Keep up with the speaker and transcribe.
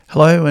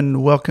Hello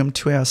and welcome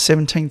to our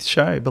 17th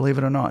show, believe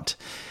it or not.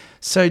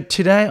 So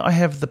today I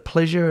have the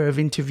pleasure of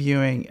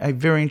interviewing a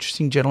very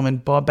interesting gentleman,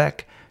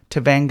 Bobak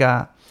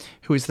Tavangar,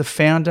 who is the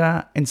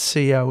founder and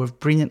CEO of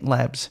Brilliant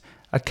Labs,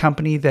 a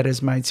company that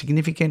has made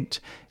significant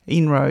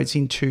inroads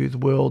into the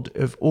world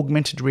of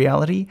augmented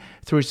reality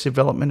through its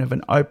development of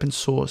an open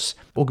source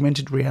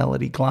augmented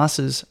reality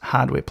glasses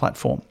hardware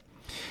platform.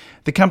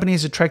 The company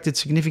has attracted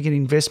significant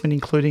investment,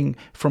 including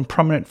from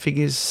prominent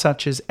figures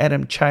such as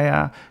Adam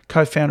Chayar,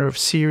 co-founder of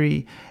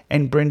Siri,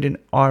 and Brendan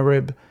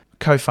Ireb,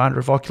 co-founder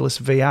of Oculus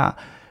VR.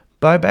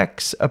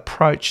 Bobak's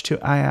approach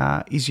to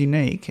AR is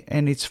unique,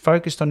 and it's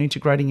focused on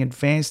integrating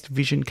advanced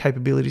vision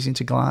capabilities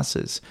into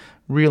glasses.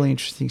 Really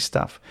interesting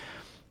stuff.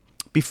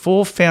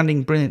 Before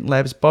founding Brilliant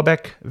Labs,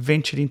 Bobak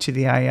ventured into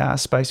the AR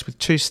space with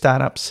two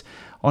startups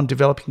on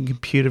developing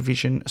computer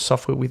vision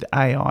software with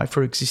AI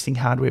for existing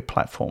hardware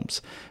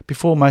platforms,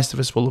 before most of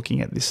us were looking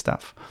at this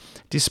stuff.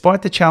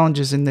 Despite the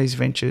challenges in these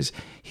ventures,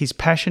 his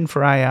passion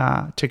for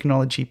AR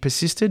technology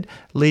persisted,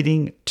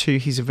 leading to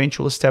his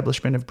eventual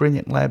establishment of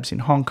Brilliant Labs in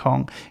Hong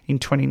Kong in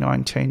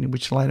 2019,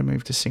 which later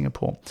moved to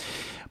Singapore.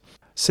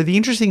 So the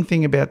interesting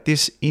thing about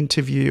this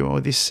interview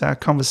or this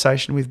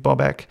conversation with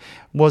Bobak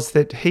was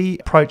that he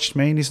approached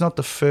me, and he's not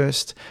the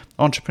first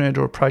entrepreneur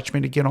to approach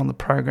me to get on the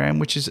program,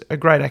 which is a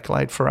great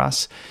accolade for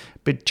us.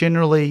 But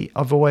generally,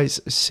 I've always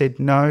said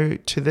no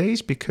to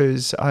these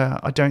because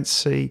I don't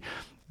see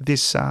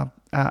this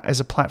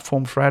as a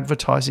platform for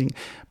advertising.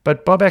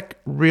 But Bobak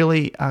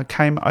really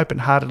came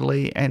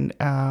open-heartedly and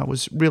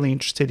was really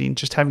interested in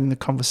just having the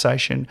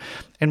conversation.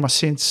 And my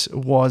sense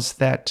was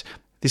that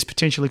this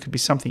potentially could be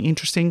something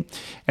interesting,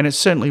 and it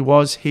certainly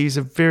was. He's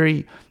a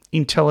very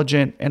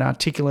intelligent and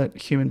articulate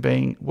human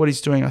being. What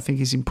he's doing, I think,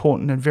 is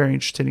important and very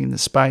interested in the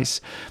space.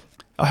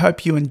 I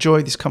hope you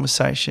enjoy this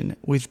conversation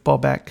with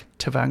Bobak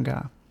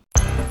Tavangar.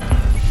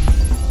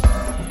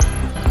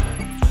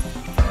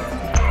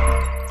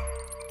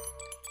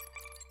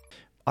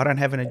 I don't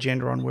have an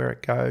agenda on where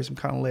it goes. I'm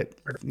kind of let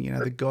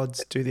the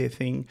gods do their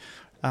thing,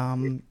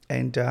 and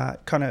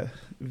kind of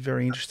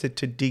very interested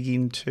to dig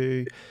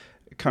into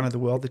kind of the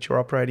world that you're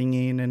operating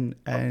in,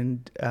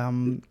 and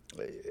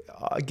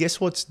I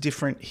guess what's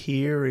different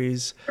here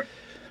is,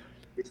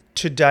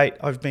 to date,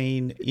 I've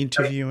been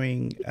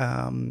interviewing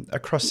a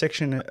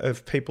cross-section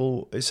of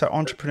people, so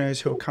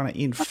entrepreneurs who are kind of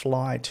in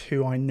flight,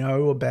 who I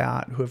know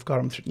about, who have got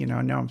them through,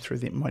 I know them through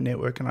my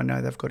network, and I know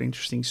they've got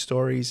interesting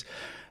stories.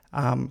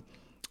 And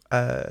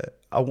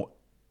I've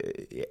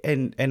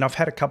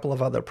had a couple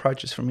of other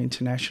approaches from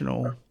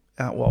international.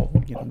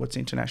 What's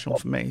international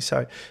for me?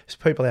 So it's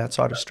people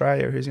outside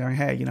Australia who's going,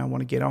 hey, I want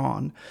to get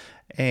on.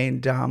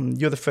 And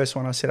you're the first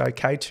one I said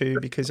okay to,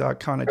 because I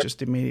kind of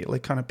just immediately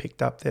kind of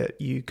picked up that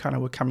you kind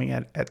of were coming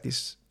at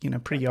this,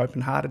 pretty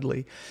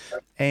open-heartedly,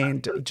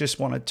 and just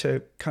wanted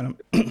to kind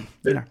of,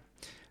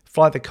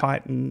 fly the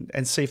kite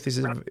and see if this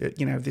is,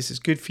 if this is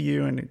good for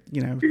you, and,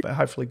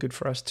 hopefully good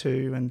for us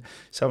too. And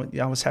so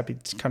I was happy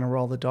to kind of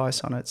roll the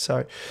dice on it.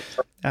 So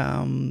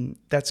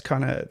that's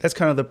kind of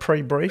the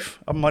pre-brief.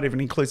 I might even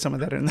include some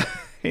of that in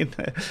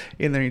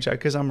the intro,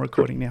 because I'm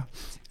recording now.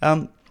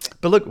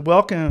 But look,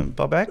 welcome,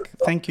 Bobak.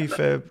 Thank you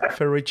for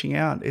reaching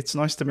out. It's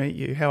nice to meet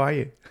you. How are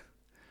you?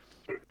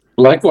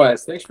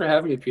 Likewise. Thanks for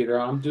having me, Peter.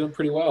 I'm doing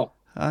pretty well.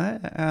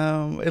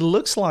 It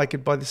looks like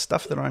it by the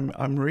stuff that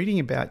I'm reading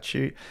about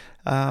you.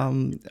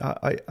 I'm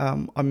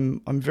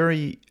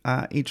very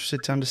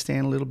interested to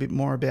understand a little bit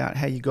more about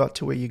how you got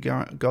to where you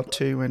got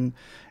to, and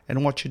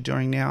what you're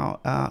doing now.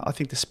 I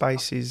think the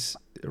space is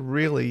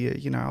really,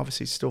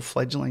 obviously it's still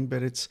fledgling,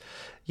 but it's,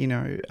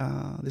 there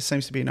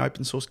seems to be an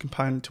open source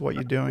component to what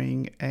you're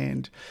doing,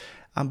 and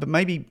but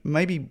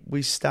maybe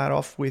we start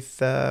off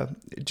with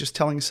just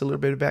telling us a little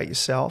bit about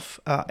yourself.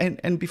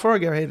 And before I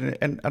go ahead,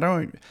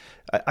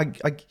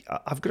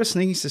 I've got a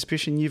sneaking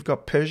suspicion you've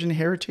got Persian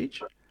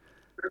heritage.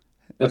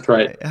 That's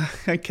right.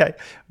 Okay.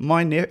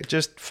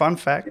 Just fun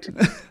fact,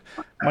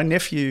 my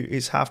nephew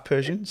is half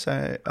Persian,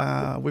 so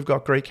we've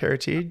got Greek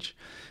heritage.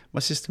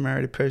 My sister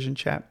married a Persian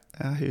chap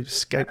who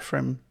escaped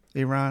from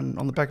Iran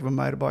on the back of a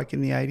motorbike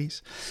in the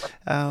 80s,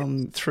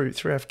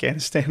 through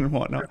Afghanistan and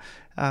whatnot.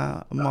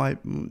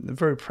 I'm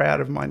very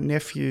proud of my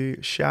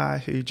nephew Shah,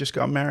 who just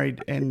got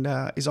married and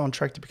is on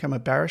track to become a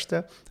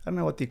barrister. I don't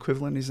know what the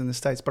equivalent is in the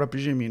States, but I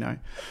presume you know.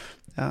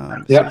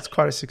 So it's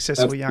quite a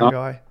successful young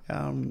guy.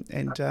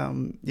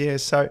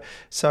 So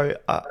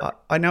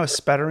I know a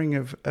spattering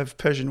of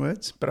Persian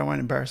words, but I won't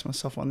embarrass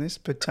myself on this.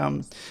 But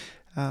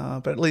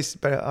at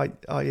least I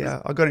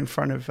got in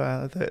front of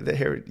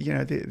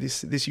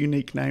this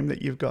unique name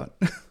that you've got.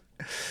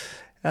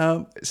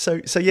 Well,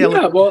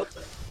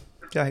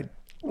 go ahead.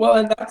 Well,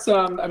 and that's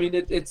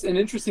it's an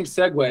interesting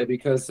segue,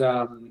 because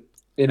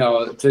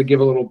to give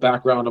a little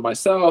background on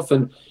myself,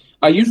 and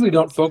I usually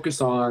don't focus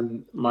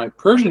on my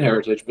Persian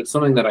heritage, but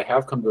something that I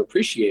have come to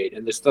appreciate,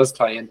 and this does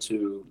tie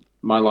into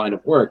my line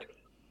of work.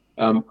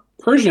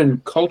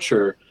 Persian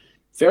culture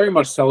very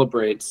much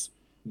celebrates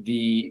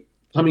the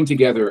coming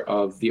together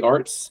of the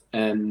arts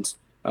and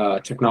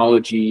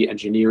technology,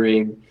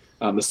 engineering,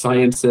 the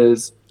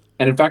sciences,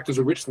 And in fact, there's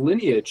a rich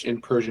lineage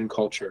in Persian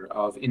culture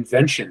of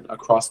invention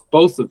across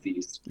both of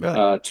these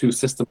Really? two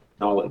systems of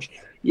knowledge.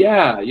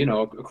 Yeah,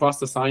 across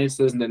the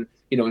sciences and then,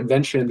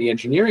 invention in the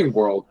engineering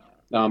world,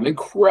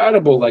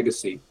 incredible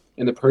legacy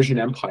in the Persian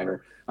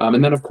Empire.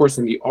 And then, of course,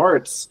 in the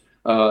arts,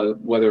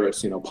 whether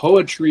it's,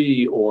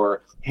 poetry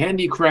or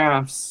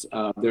handicrafts,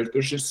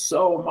 there's just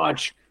so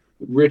much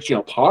rich,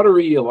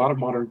 pottery, a lot of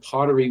modern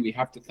pottery we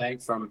have to thank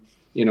from,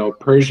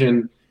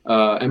 Persian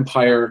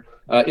Empire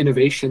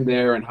innovation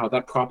there and how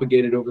that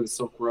propagated over the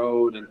Silk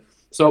Road. And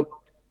so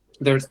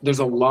there's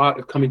a lot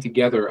of coming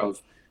together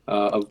of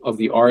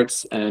the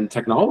arts and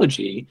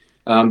technology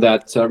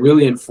that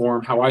really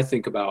inform how I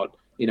think about,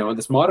 in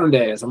this modern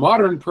day, as a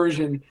modern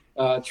Persian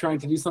trying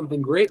to do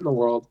something great in the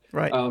world,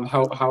 Right.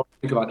 how I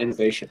think about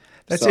innovation.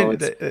 That's So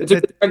it. it's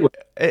a good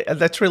segue.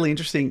 That's really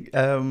interesting.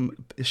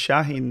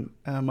 Shahin,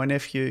 my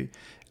nephew,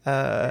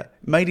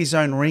 made his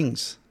own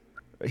rings.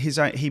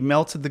 He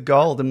melted the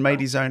gold and made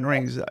his own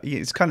rings.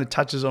 It kind of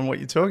touches on what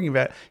you're talking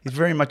about. He's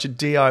very much a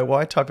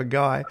DIY type of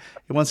guy.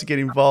 He wants to get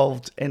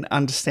involved and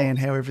understand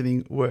how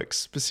everything works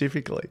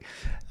specifically.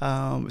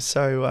 Yeah,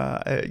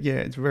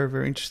 it's very,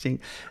 very interesting.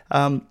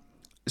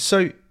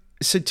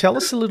 So tell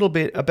us a little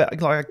bit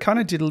about, I kind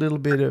of did a little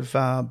bit of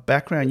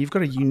background. You've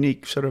got a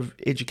unique sort of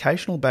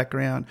educational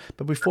background,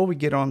 but before we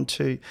get on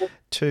to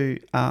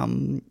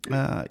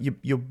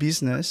your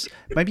business,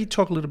 maybe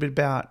talk a little bit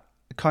about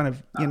kind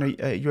of,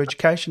 your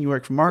education. You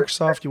work for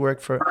Microsoft, you work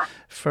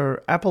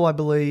for Apple, I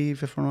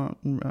believe, if I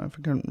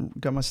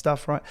got my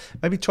stuff right.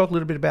 Maybe talk a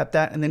little bit about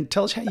that, and then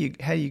tell us how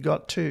you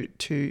got to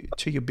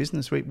your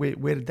business.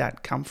 Where did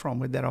that come from?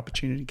 Where did that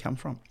opportunity come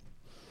from?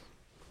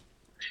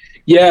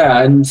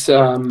 Yeah, and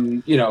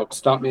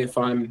stop me if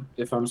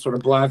I'm sort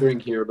of blathering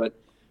here, but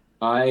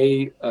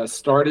I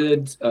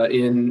started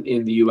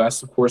in the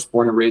U.S., of course,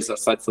 born and raised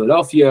outside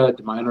Philadelphia.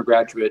 Did my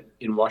undergraduate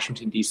in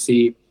Washington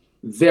D.C.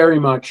 Very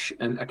much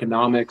an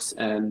economics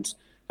and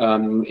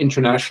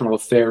international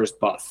affairs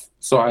buff.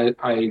 So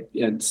I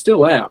and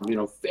still am,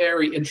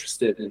 very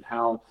interested in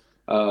how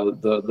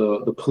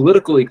the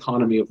political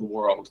economy of the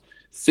world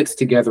fits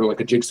together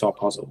like a jigsaw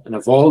puzzle, an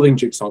evolving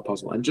jigsaw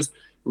puzzle, and just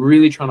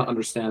really trying to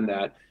understand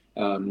that.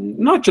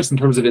 Not just in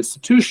terms of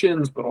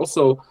institutions, but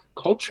also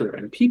culture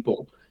and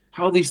people,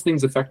 how these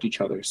things affect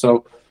each other.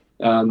 So,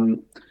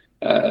 and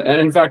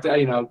in fact,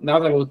 now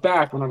that I look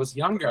back, when I was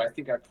younger, I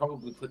think I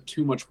probably put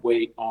too much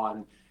weight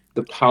on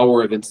the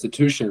power of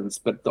institutions.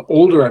 But the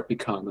older I've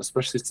become,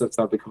 especially since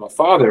I've become a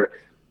father,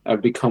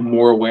 I've become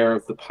more aware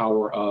of the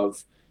power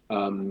of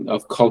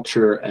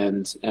culture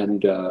and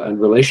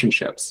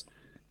relationships.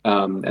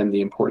 And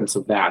the importance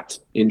of that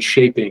in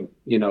shaping,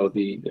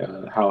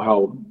 the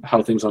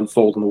how things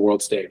unfold on the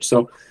world stage.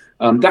 So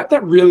that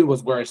really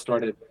was where I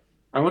started.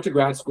 I went to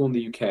grad school in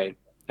the UK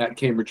at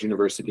Cambridge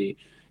University,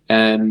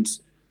 and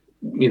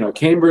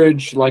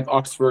Cambridge, like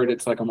Oxford,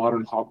 it's like a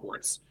modern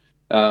Hogwarts.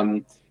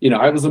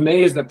 I was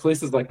amazed that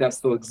places like that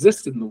still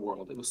existed in the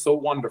world. It was so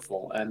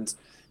wonderful, and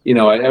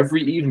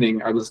every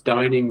evening I was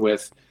dining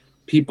with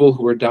people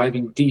who were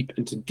diving deep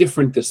into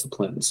different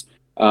disciplines,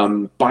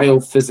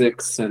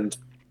 biophysics and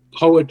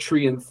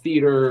poetry and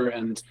theater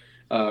and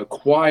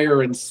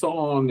choir and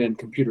song and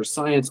computer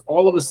science,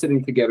 all of us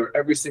sitting together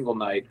every single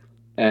night.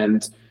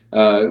 And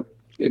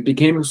it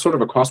became sort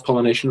of a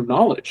cross-pollination of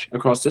knowledge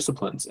across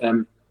disciplines.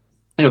 And,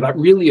 that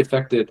really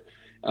affected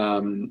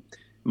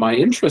my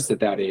interest at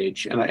that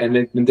age.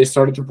 And they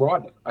started to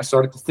broaden. I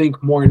started to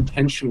think more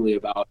intentionally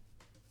about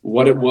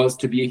what it was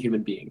to be a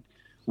human being,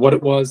 what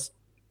it was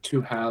to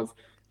have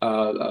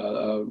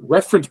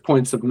reference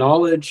points of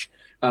knowledge,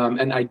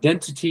 an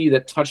identity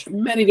that touched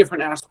many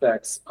different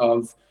aspects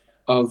of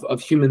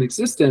human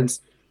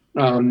existence,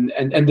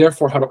 and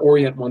therefore how to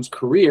orient one's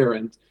career.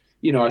 And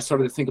I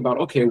started to think about,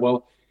 okay,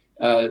 well,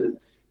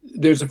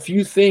 there's a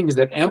few things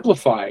that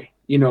amplify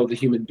the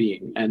human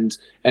being and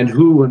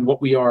who and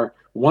what we are.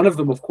 One of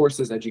them, of course,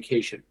 is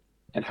education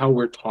and how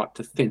we're taught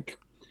to think.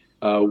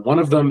 One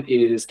of them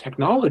is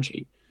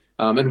technology,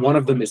 and one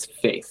of them is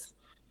faith.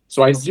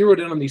 So I zeroed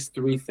in on these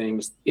three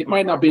things. It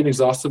might not be an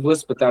exhaustive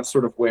list, but that's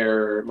sort of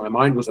where my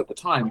mind was at the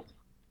time.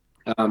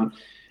 For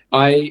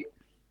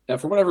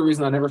whatever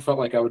reason, I never felt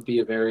like I would be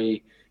a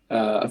very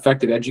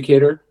effective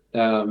educator.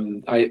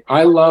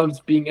 I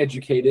loved being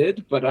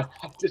educated, but I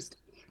just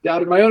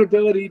doubted my own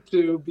ability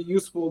to be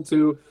useful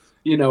to,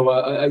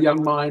 a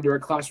young mind or a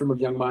classroom of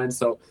young minds.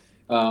 So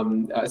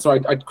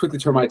I quickly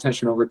turned my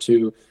attention over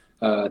to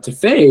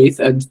faith.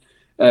 And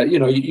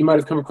you might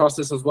have come across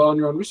this as well in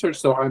your own research.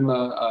 So I'm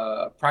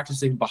a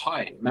practicing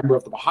Baha'i, member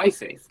of the Baha'i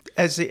faith.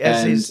 As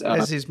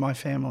is my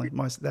family,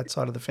 that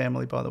side of the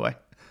family, by the way.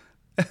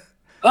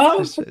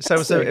 Oh, so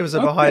it was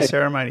a Baha'i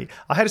ceremony.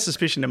 I had a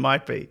suspicion it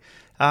might be.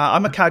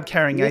 I'm a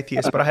card-carrying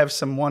atheist, but I have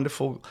some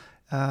wonderful.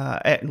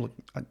 Look,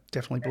 I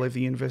definitely believe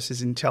the universe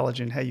is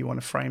intelligent. How you want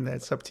to frame that,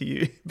 it's up to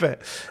you.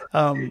 But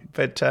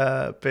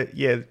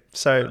yeah.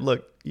 So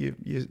look,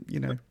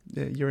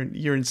 you're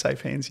in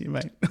safe hands here,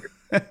 mate.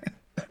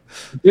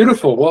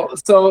 Beautiful. Well,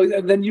 so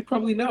then you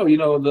probably know,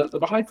 the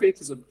Baha'i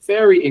faith is a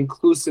very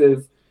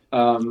inclusive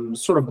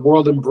sort of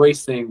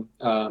world-embracing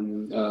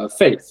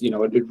faith.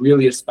 It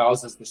really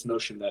espouses this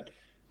notion that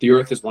the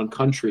earth is one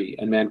country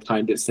and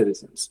mankind is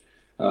citizens.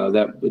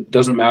 That it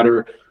doesn't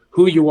matter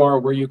who you are,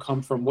 where you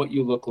come from, what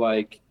you look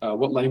like,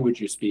 what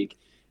language you speak.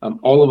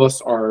 All of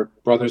us are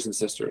brothers and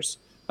sisters.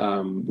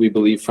 We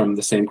believe from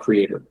the same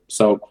creator.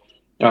 So,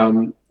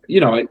 all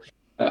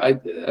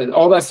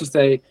that's to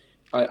say,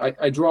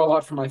 I draw a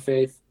lot from my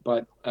faith,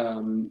 but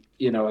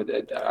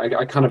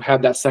I kind of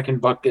had that second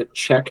bucket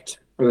checked,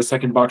 or the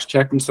second box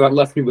checked, and so that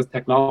left me with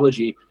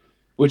technology,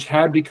 which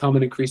had become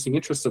an increasing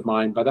interest of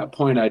mine. By that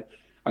point,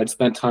 I'd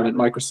spent time at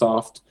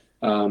Microsoft,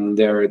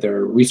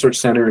 their research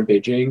center in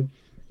Beijing,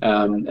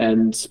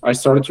 and I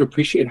started to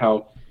appreciate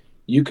how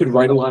you could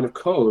write a line of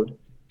code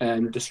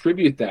and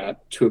distribute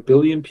that to 1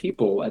 billion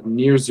people at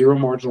near zero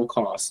marginal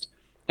cost,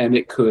 and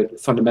it could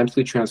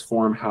fundamentally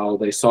transform how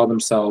they saw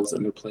themselves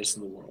and their place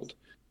in the world,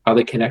 how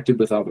they connected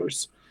with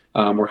others,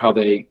 or how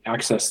they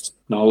accessed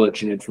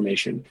knowledge and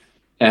information.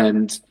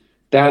 And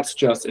that's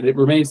just, and it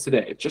remains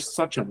today, it's just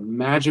such a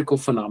magical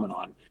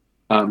phenomenon.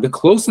 The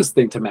closest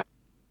thing to magic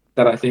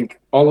that I think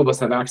all of us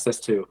have access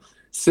to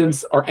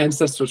since our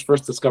ancestors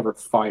first discovered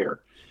fire.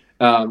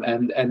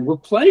 And we're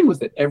playing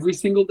with it every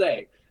single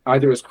day,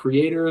 either as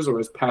creators or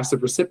as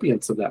passive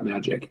recipients of that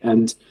magic.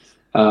 And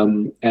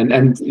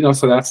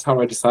so that's how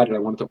I decided I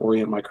wanted to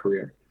orient my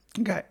career.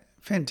 Okay,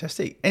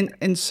 fantastic.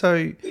 And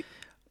so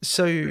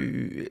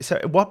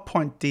at what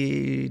point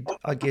did,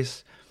 I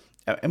guess,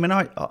 I mean,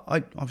 I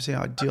obviously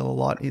I deal a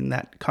lot in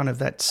that kind of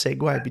that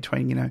segue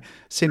between,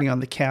 sitting on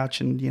the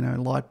couch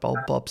and, light bulb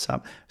pops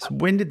up. So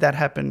when did that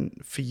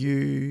happen for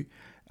you?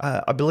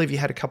 I believe you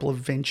had a couple of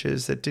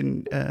ventures that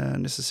didn't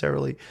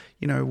necessarily,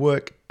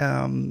 work.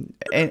 And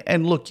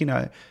look,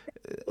 they're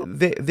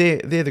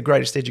the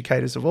greatest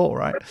educators of all,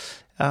 right?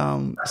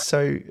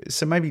 So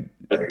maybe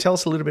tell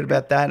us a little bit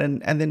about that,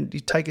 and then you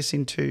take us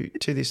into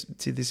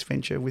this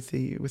venture with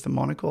the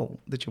Monocle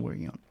that you're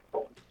working on.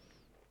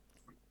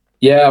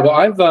 Yeah, well,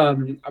 I've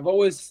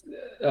always,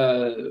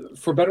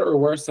 for better or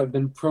worse, I've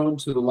been prone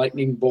to the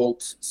lightning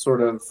bolt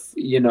sort of,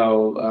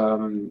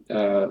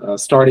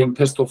 starting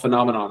pistol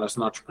phenomenon as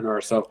an entrepreneur.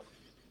 So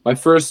my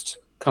first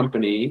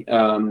company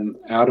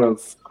out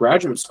of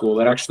graduate school,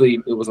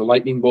 it was a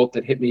lightning bolt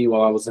that hit me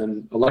while I was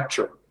in a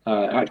lecture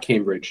at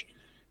Cambridge,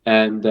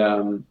 and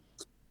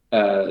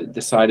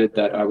decided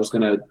that I was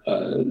going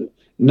to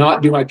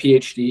not do my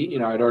PhD.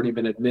 I'd already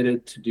been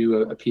admitted to do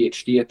a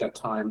PhD at that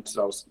time,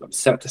 so I was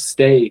set to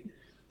stay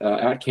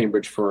at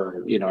Cambridge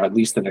for at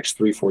least the next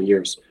 3-4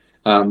 years.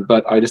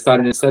 But I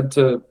decided instead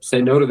to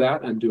say no to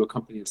that and do a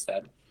company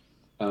instead.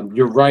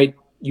 You're right.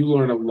 You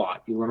learn a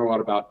lot. You learn a lot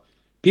about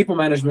people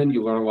management.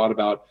 You learn a lot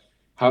about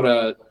how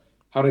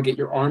to get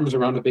your arms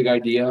around a big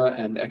idea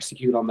and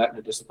execute on that in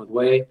a disciplined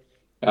way.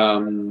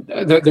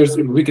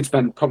 We could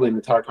spend probably an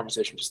entire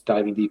conversation just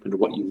diving deep into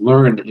what you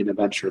learned in a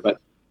venture,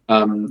 but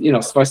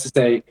suffice to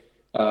say,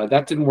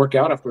 that didn't work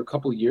out after a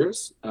couple of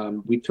years.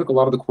 We took a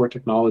lot of the core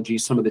technology,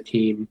 some of the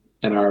team,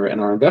 and our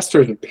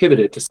investors, and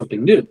pivoted to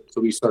something new.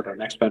 So we started our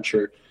next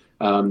venture.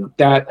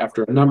 That,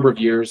 after a number of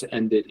years,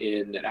 ended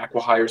in an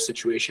acqui-hire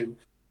situation.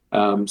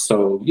 A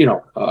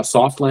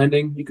soft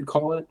landing, you could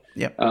call it.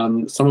 Yep.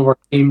 Some of our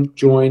team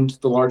joined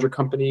the larger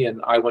company,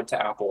 and I went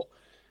to Apple.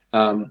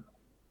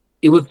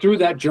 It was through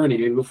that journey,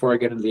 maybe before I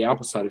get into the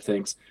Apple side of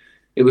things,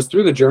 it was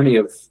through the journey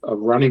of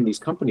running these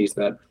companies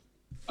that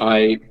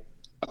I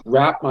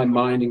wrapped my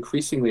mind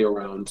increasingly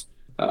around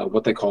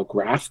what they call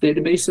graph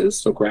databases.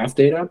 So graph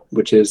data,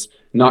 which is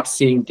not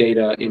seeing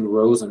data in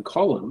rows and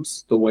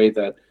columns the way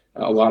that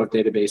a lot of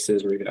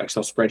databases or even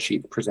Excel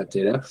spreadsheet present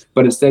data,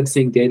 but instead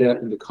seeing data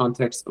in the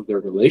context of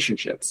their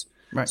relationships.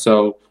 Right.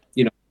 So,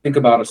 think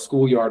about a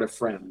schoolyard of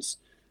friends.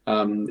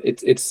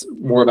 It's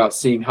more about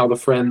seeing how the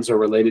friends are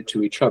related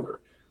to each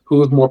other.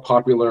 Who is more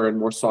popular and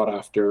more sought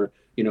after,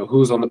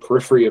 who's on the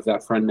periphery of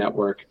that friend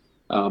network,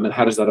 and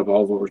how does that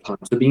evolve over time?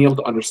 So being able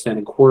to understand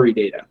and query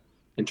data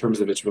in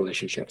terms of its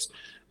relationships,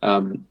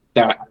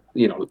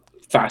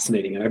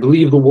 fascinating. And I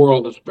believe the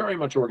world is very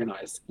much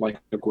organized like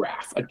a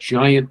graph, a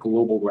giant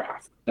global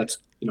graph. That's,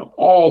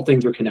 all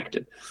things are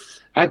connected.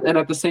 And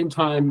at the same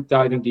time,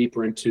 diving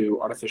deeper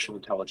into artificial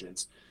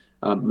intelligence,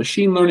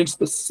 machine learning,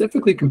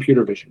 specifically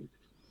computer vision.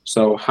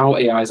 So how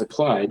AI is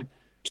applied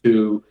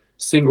to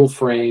single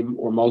frame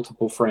or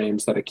multiple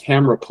frames that a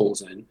camera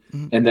pulls in,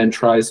 and then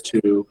tries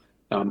to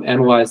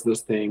analyze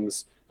those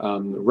things,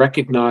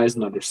 recognize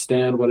and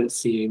understand what it's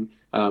seeing,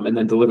 and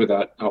then deliver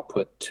that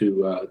output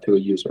to a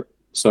user.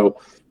 So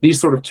these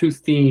sort of two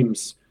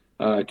themes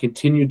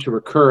continued to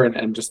recur,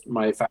 and just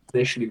my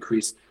fascination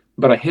increased.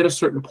 But I hit a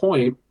certain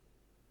point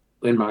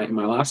in my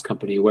last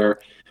company where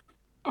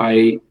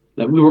we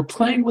were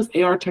playing with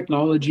AR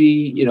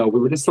technology. We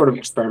were just sort of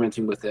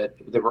experimenting with it.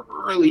 There were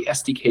early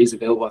SDKs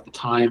available at the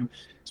time,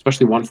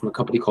 especially one from a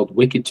company called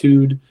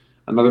Wikitude,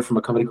 another from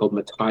a company called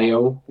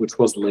Metaio, which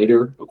was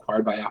later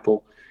acquired by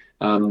Apple.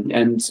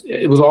 And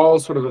it was all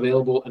sort of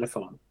available in a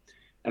phone.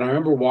 And I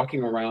remember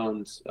walking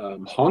around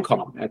Hong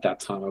Kong at that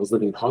time. I was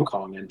living in Hong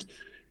Kong, and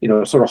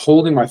sort of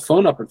holding my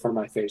phone up in front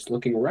of my face,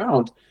 looking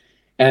around.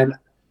 And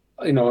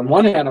on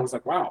one hand, I was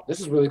like, wow, this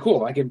is really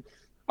cool. I can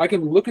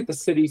look at the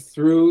city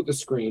through the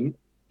screen,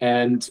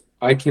 and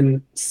I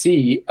can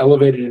see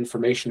elevated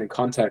information and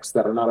context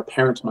that are not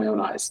apparent to my own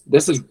eyes.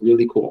 This is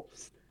really cool.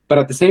 But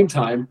at the same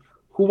time,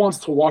 who wants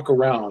to walk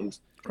around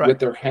Right. with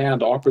their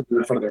hand awkwardly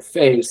in front of their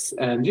face?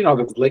 And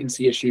there's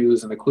latency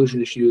issues and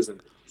occlusion issues,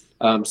 and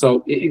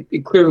so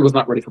it clearly was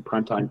not ready for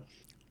prime time.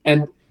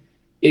 And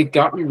it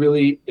got me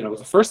really, it was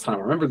the first time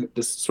I remember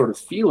this sort of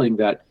feeling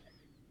that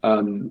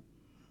um,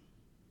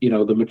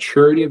 the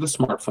maturity of the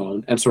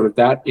smartphone and sort of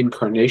that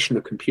incarnation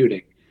of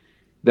computing,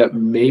 that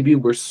maybe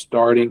we're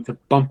starting to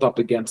bump up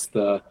against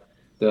the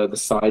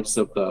sides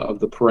of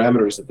the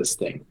parameters of this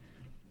thing,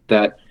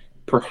 that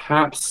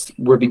perhaps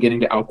we're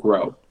beginning to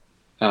outgrow.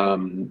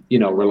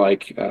 We're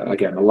like,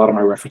 again, a lot of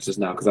my references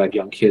now, because I have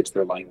young kids,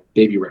 they're like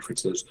baby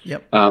references.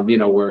 Yep.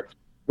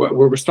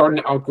 We're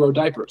starting to outgrow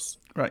diapers.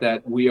 Right.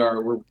 That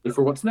we're ready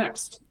for what's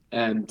next,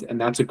 and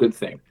that's a good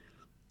thing.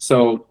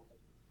 So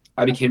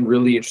I became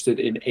really interested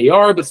in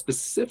AR, but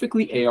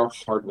specifically AR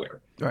hardware.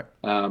 Right.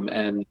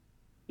 And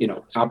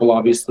Apple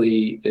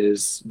obviously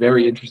is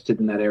very interested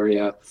in that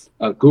area.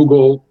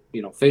 Google,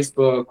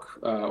 Facebook,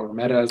 or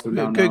Meta, as they're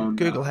now known.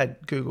 Google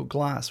had Google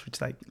Glass, which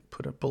they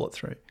put a bullet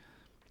through.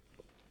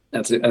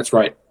 That's it. That's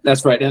right.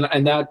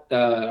 And that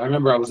I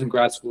remember I was in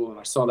grad school and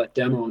I saw that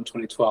demo in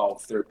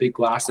 2012, their big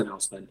glass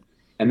announcement,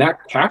 and that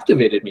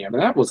captivated me. I mean,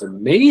 that was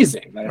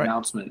amazing, that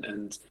announcement.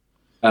 And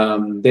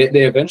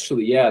they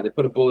eventually, they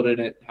put a bullet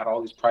in it, had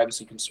all these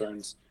privacy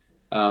concerns,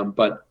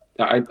 but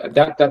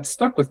that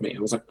stuck with me. I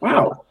was like,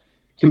 wow,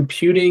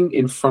 computing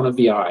in front of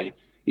the eye,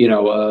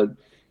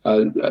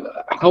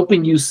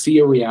 helping you see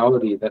a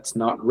reality that's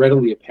not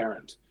readily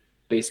apparent,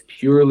 based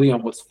purely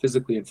on what's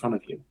physically in front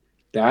of you.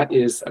 That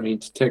is,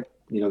 to take,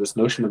 this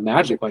notion of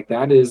magic, like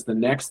that is the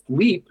next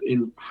leap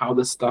in how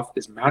this stuff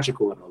is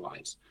magical in our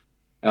lives.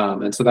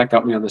 And so that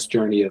got me on this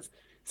journey of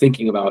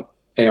thinking about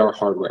AR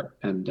hardware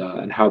and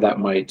how that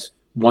might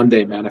one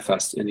day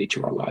manifest in each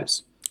of our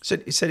lives.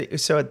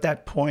 So at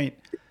that point,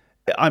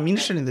 I'm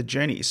interested in the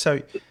journey.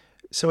 So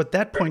at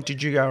that point,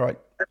 did you go, right,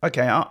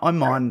 okay, I'm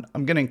going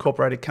to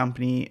incorporate a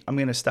company. I'm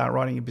going to start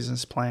writing a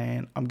business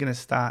plan.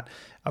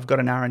 I've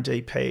got an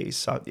R&D piece.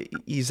 So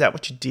is that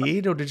what you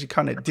did? Or did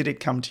it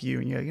come to you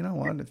and you know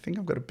what, I think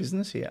I've got a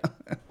business here?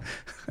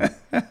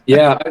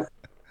 Yeah.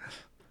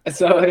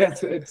 So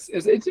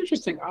it's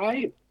interesting.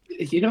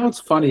 What's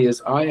funny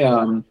is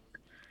I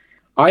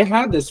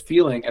had this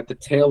feeling at the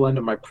tail end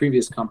of my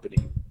previous company,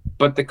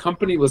 but the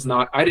company was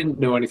not, I didn't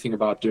know anything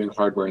about doing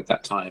hardware at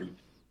that time.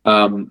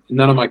 None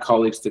of my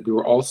colleagues did. We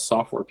were all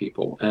software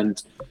people.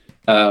 And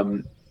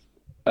I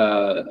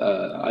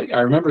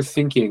remember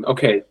thinking,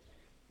 okay,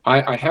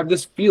 I have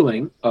this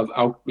feeling of,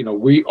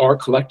 we are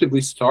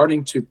collectively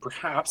starting to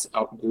perhaps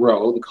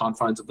outgrow the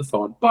confines of the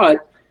phone,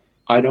 but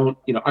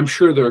I'm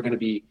sure there are going to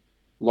be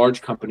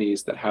large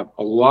companies that have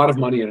a lot of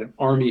money and an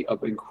army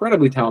of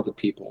incredibly talented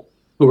people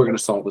who are going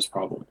to solve this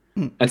problem.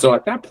 And so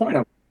at that point,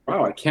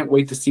 wow, I can't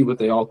wait to see what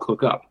they all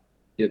cook up.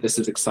 This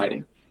is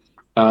exciting.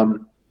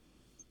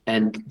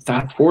 And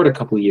fast forward a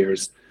couple of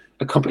years,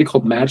 a company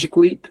called Magic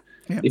Leap.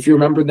 Yeah. If you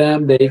remember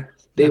them, they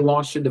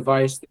launched a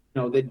device.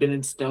 They'd been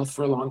in stealth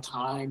for a long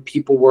time.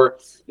 People were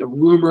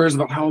rumors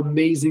about how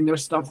amazing their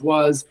stuff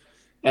was,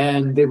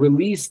 and they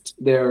released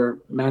their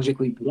Magic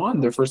Leap 1,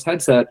 their first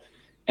headset.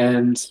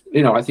 And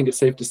I think it's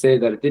safe to say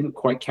that it didn't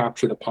quite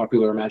capture the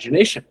popular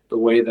imagination the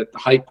way that the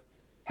hype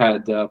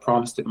had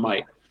promised it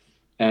might.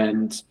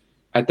 And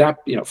at that,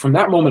 from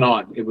that moment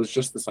on, it was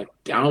just this like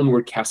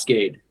downward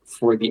cascade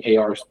for the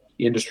AR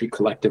industry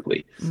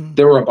collectively.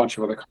 There were a bunch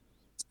of other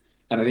companies,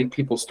 and I think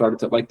people started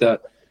to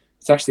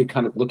it's actually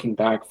kind of looking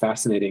back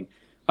fascinating.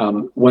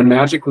 When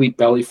Magic Leap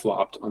belly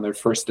flopped on their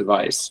first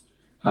device,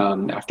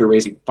 after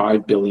raising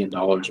 $5 billion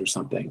or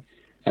something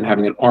and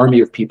having an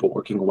army of people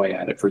working away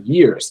at it for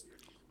years,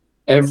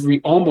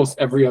 almost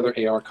every other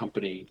AR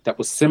company that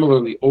was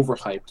similarly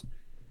overhyped,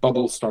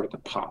 bubbles started to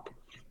pop.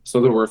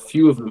 So there were a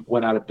few of them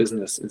went out of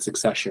business in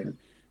succession,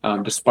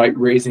 despite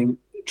raising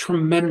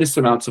tremendous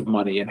amounts of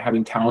money and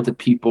having talented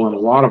people and a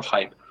lot of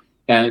hype.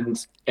 And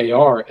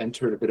AR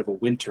entered a bit of a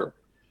winter.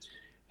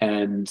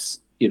 And,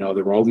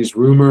 there were all these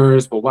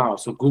rumors, but wow,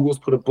 so Google's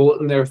put a bullet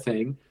in their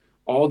thing.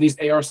 All these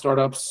AR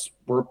startups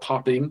were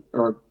popping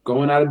or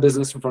going out of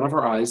business in front of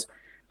our eyes.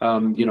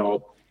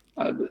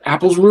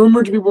 Apple's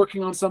rumored to be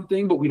working on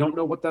something, but we don't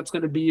know what that's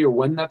going to be or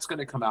when that's going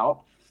to come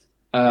out.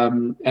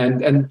 And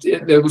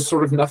there was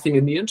sort of nothing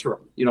in the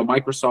interim.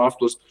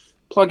 Microsoft was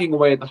plugging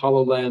away at the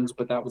HoloLens,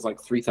 but that was like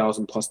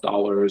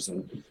 $3,000+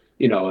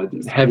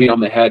 and heavy on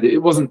the head. It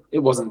wasn't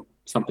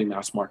something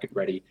mass market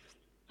ready.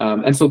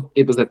 And so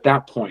it was at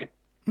that point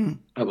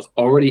I was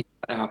already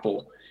at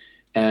Apple,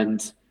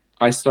 and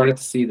I started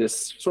to see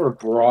this sort of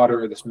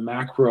broader, this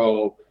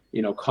macro,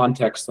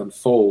 context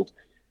unfold.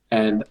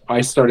 And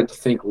I started to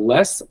think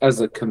less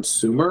as a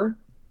consumer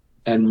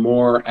and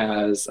more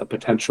as a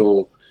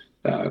potential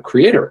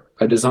creator,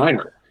 a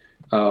designer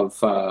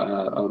of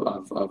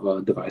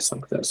a device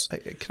like this.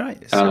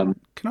 Can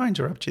I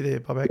interrupt you there,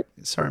 Bobak?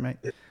 Sorry, mate.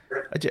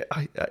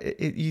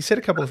 You said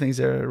a couple of things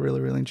that are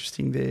really, really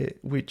interesting there,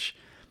 which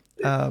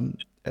I'm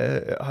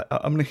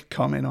going to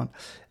comment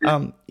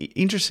on.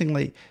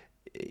 Interestingly,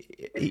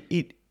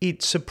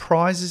 it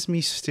surprises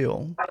me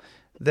still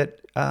that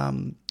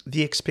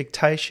the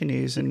expectation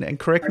is, and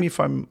correct me if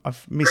I'm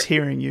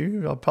mishearing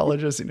you, I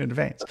apologize in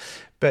advance,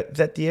 but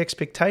that the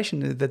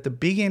expectation is that the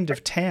big end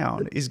of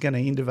town is going to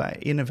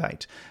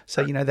innovate.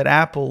 So, that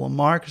Apple or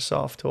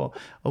Microsoft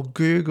or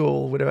Google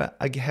or whatever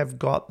have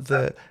got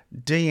the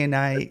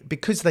DNA,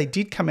 because they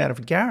did come out of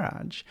a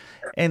garage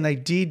and they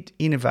did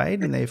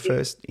innovate in their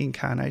first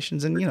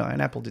incarnations. And,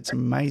 and Apple did some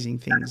amazing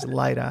things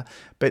later,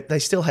 but they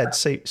still had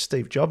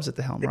Steve Jobs at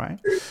the helm, right?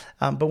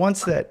 But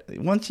once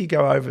you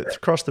go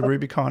across the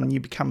Rubicon and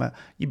you become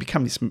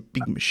this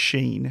big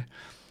machine,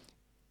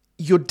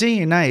 your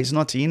DNA is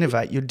not to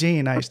innovate. Your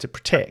DNA is to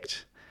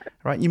protect,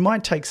 right? You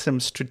might take some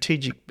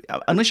strategic,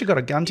 unless you've got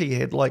a gun to your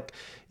head, like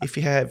if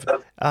you have,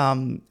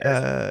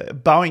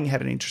 Boeing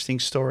had an interesting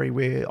story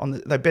where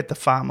they bet the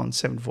farm on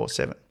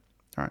 747,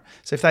 all right?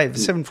 So if the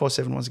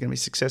 747 wasn't going to be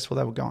successful,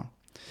 they were gone.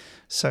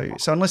 So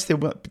unless they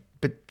were,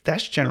 but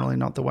that's generally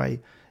not the way,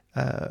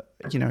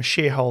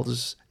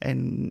 shareholders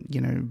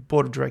and,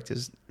 board of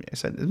directors.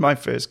 So that's my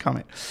first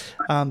comment.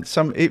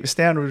 It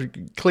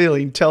sounded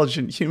clearly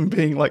intelligent human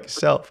being like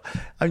yourself.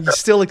 You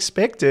still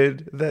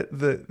expected that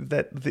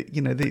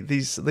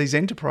these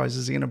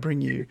enterprises are going to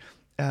bring you,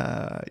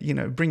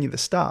 bring you the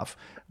stuff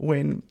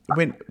when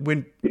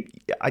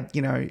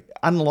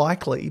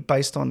unlikely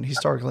based on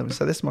historical evidence.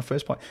 So that's my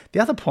first point.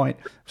 The other point,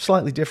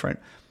 slightly different.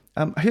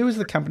 Who was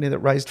the company that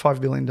raised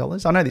 $5 billion?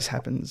 I know this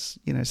happens.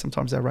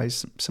 Sometimes they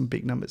raise some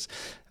big numbers.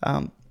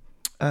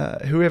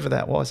 Whoever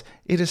that was,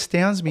 it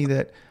astounds me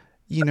that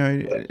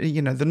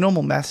the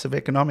normal maths of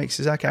economics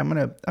is, okay, I'm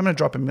gonna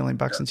drop $1 million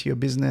into your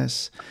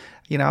business.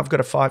 I've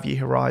got a 5-year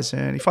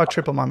horizon. If I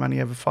triple my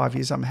money over 5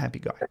 years, I'm a happy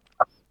guy.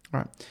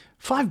 All right,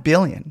 $5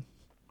 billion.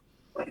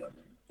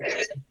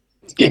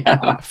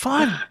 Yeah,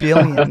 $5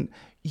 billion.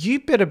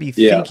 You better be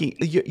thinking.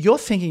 You're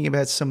thinking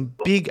about some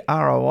big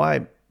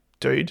ROI,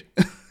 dude.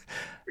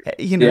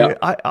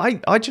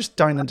 I just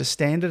don't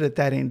understand it at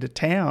that end of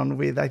town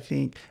where they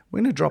think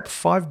we're going to drop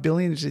 $5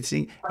 billion into this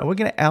thing and we're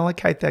going to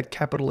allocate that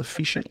capital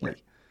efficiently.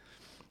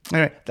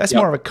 Anyway, that's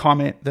more of a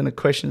comment than a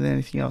question than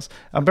anything else.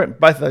 But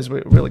both of those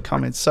were really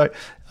comments. So,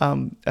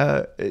 so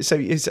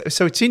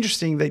it's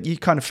interesting that you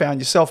kind of found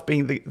yourself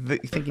being the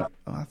thinking,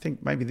 I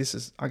think maybe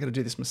I got to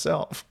do this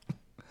myself.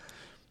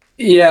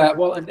 Yeah,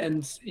 well,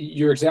 and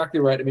you're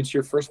exactly right. I mean, to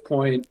your first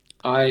point,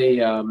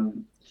 I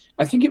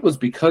think it was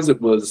because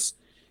it was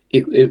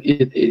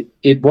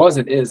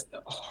and is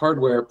a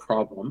hardware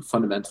problem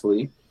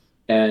fundamentally,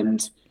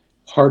 and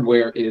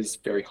hardware is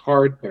very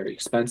hard, very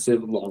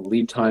expensive, long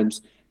lead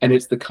times, and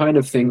it's the kind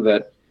of thing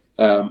that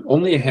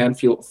only a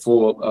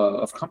handful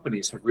of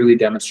companies have really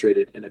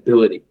demonstrated an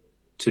ability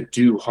to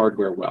do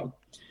hardware well,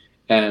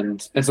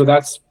 and so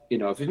that's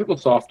if you look at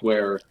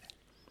software,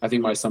 I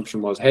think my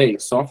assumption was, hey,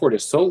 software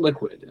is so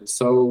liquid and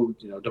so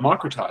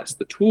democratized,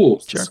 the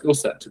tools, the skill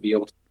set to be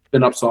able to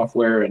spin up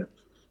software and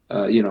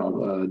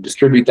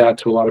distribute that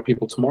to a lot of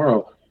people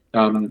tomorrow.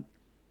 A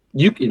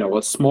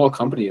small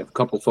company of a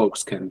couple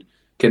folks can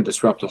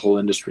disrupt a whole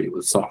industry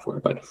with software,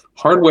 but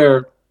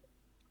hardware,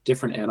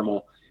 different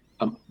animal.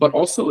 But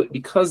also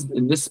because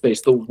in this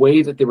space, the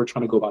way that they were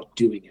trying to go about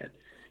doing it,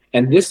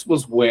 and this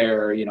was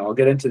where I'll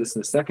get into this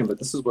in a second, but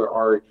this is where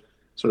our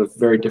sort of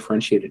very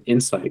differentiated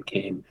insight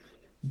came.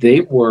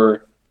 They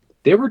were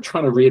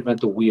trying to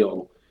reinvent the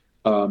wheel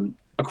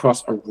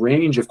across a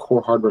range of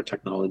core hardware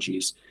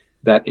technologies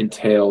that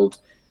entailed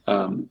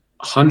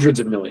hundreds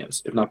of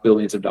millions, if not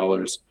billions of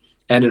dollars,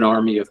 and an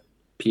army of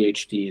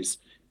PhDs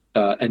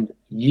and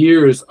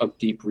years of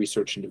deep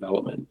research and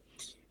development.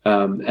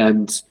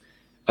 That's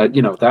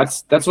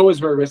always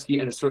very risky,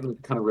 and it's certainly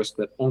the kind of risk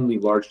that only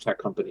large tech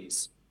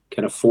companies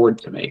can afford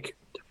to make.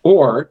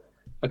 Or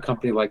a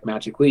company like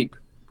Magic Leap,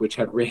 which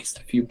had raised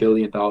a few $1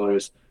 billion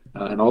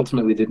and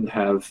ultimately didn't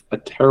have a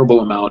terrible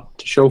amount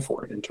to show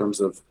for it in terms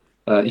of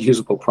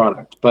usable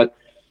product. But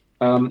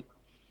you're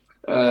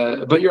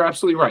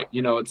absolutely right.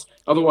 It's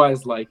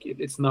otherwise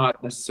it's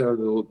not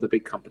necessarily the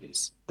big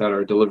companies that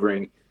are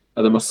delivering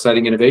the most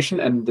exciting innovation.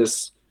 And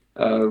this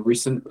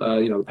recent,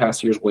 the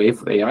past year's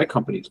wave of AI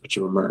companies which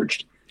have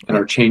emerged and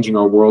are changing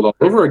our world all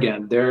over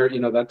again.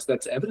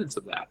 That's evidence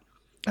of that.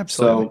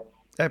 Absolutely,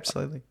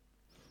 absolutely.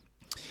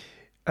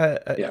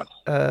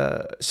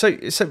 So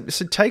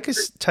take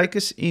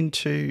us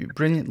into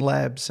Brilliant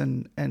Labs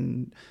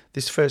and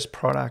this first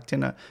product,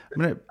 and I'm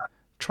going to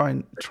try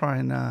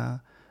and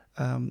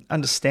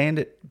understand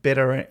it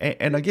better,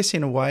 and I guess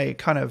in a way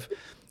kind of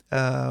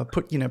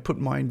put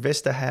my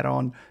investor hat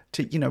on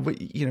to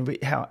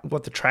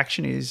what the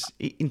traction is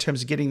in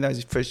terms of getting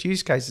those first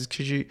use cases,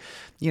 because you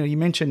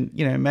mentioned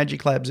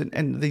Magic Labs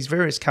and these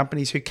various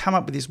companies who come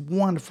up with this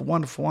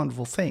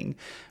wonderful thing,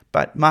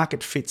 but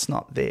market fit's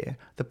not there,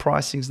 the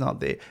pricing's not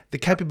there, the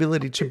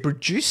capability to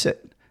produce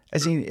it,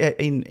 as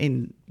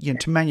in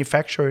to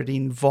manufacture it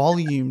in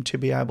volume, to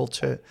be able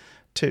to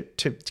to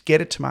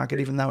get it to market,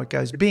 even though it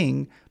goes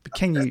bing. But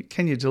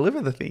can you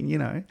deliver the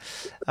thing?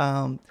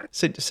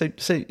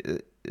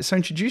 So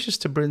introduce us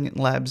to Brilliant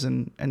Labs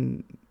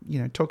and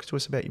talk to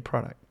us about your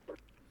product.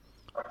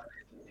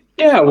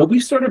 Yeah, well, we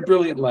started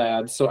Brilliant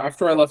Labs. So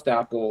after I left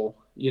Apple,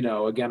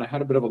 again, I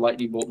had a bit of a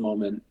lightning bolt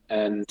moment,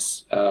 and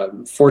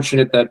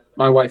fortunate that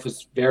my wife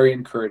is very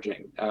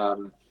encouraging.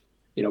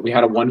 We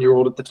had a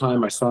 1-year-old at the time.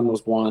 My son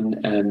was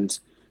 1, and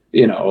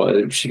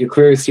she could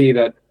clearly see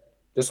that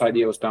this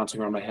idea was bouncing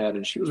around my head,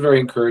 and she was very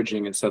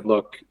encouraging and said,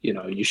 "Look,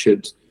 you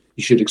should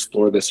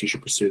explore this. You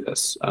should pursue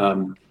this.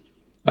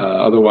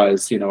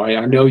 Otherwise,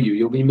 I know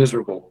you'll be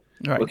miserable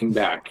looking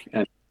back,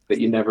 and that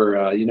you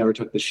never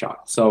took the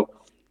shot." So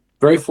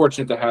very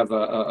fortunate to have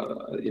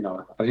I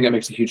think that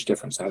makes a huge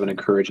difference to have an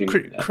encouraging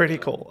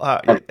critical,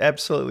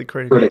 absolutely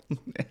critical.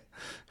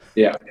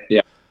 Yeah,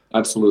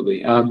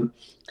 absolutely.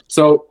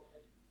 So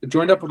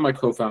joined up with my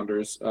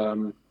co-founders.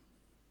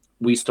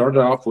 We started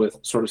off with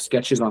sort of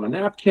sketches on a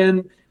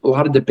napkin, a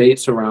lot of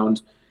debates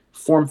around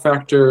form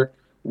factor,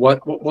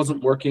 what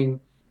wasn't working,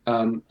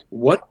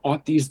 what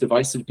ought these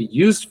devices be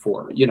used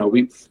for.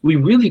 We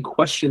really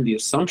questioned the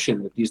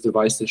assumption that these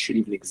devices should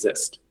even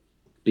exist,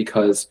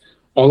 because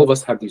all of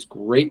us have these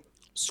great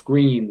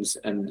screens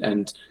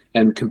and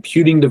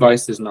computing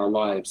devices in our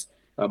lives,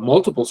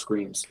 multiple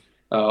screens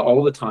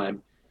all the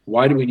time.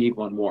 Why do we need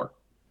one more?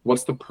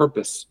 What's the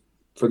purpose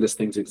for this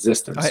thing's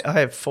existence? I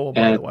have 4,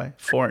 by the way,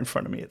 4 in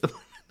front of me at the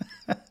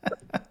moment.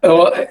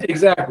 Oh,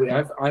 exactly.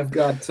 I've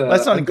got.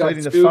 That's not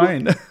including the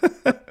phone.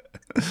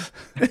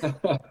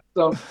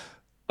 So,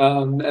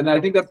 and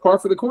I think that's par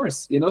for the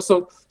course.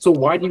 So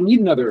why do you need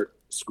another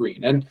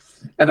screen? And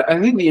I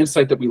think the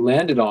insight that we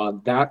landed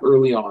on that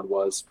early on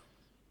was,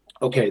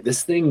 okay,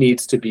 this thing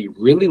needs to be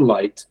really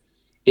light.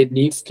 It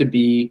needs to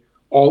be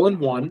all in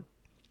one.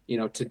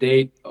 To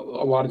date, a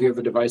lot of the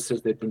other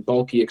devices, they've been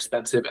bulky,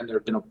 expensive, and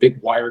there's been a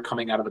big wire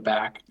coming out of the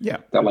back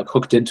that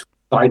hooked into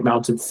a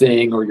side-mounted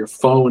thing or your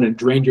phone and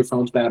drained your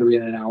phone's battery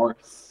in an hour.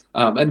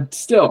 And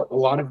still, a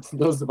lot of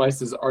those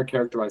devices are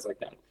characterized like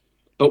that.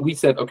 But we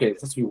said, okay,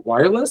 it has to be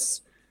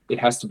wireless. It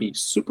has to be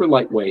super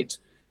lightweight.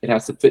 It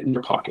has to fit in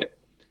your pocket.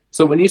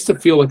 So it needs to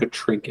feel like a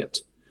trinket,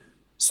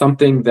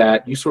 something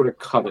that you sort of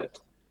covet.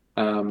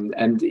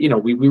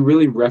 We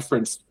really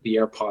referenced the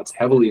AirPods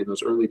heavily in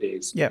those early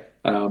days,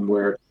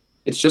 where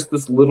it's just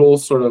this little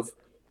sort of,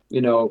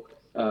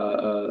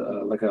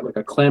 like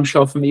a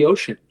clamshell from the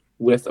ocean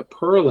with a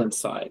pearl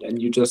inside, and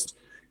you just,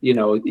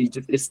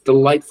 it's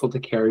delightful to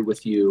carry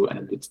with you,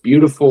 and it's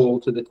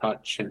beautiful to the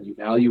touch, and you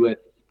value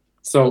it.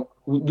 So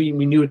we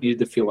knew it needed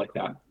to feel like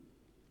that.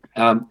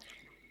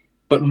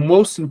 But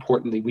most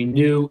importantly, we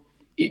knew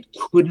it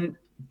couldn't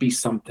be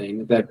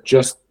something that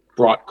just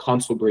brought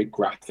console-grade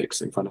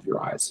graphics in front of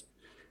your eyes,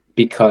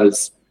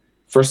 because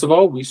first of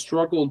all, we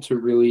struggled to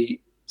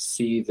really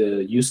see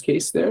the use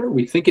case there.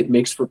 We think it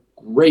makes for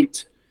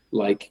great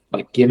like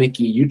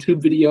gimmicky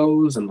YouTube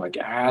videos and like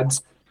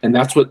ads, and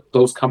that's what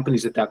those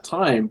companies at that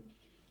time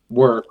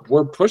were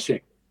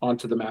pushing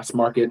onto the mass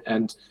market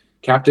and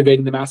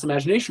captivating the mass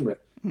imagination with.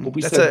 But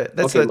we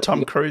that's a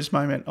Tom Cruise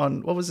moment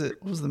on what was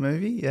it? What was the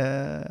movie?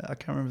 I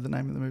can't remember the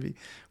name of the movie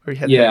where he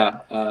had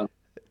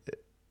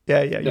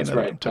that's right.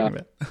 What I'm talking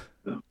about.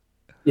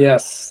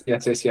 Yes.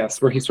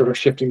 Where he's sort of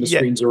shifting the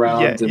screens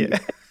around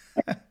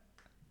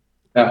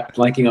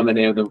blanking on the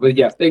name of them. But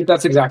yeah,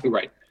 that's exactly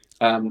right.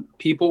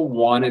 People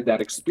wanted that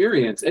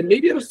experience, and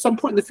maybe at some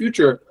point in the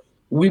future,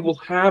 we will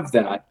have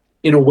that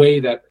in a way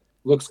that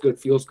looks good,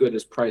 feels good,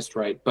 is priced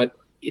right. But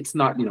it's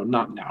not,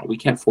 not now. We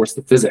can't force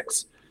the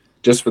physics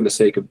just for the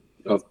sake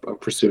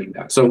of pursuing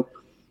that. So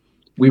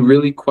we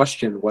really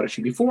questioned what it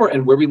should be for,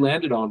 and where we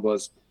landed on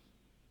was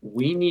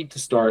we need to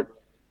start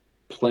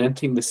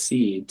planting the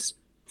seeds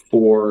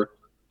for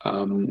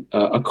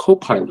a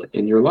co-pilot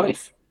in your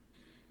life,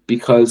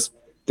 because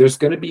there's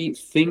going to be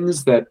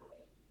things that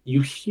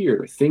you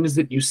hear, things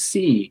that you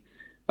see,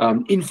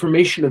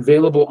 information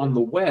available on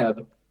the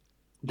web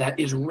that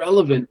is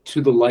relevant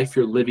to the life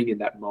you're living in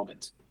that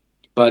moment.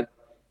 But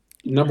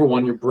number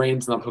one, your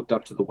brain's not hooked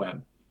up to the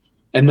web.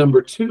 And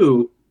number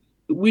two,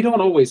 we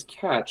don't always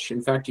catch.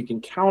 In fact, you can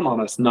count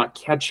on us not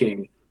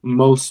catching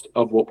most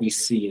of what we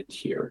see and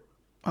hear,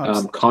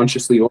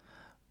 consciously or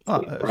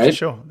right? For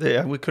sure.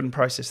 Yeah, we couldn't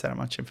process that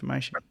much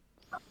information.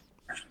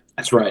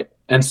 That's right.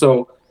 And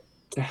so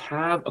to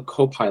have a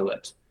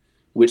co-pilot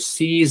which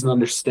sees and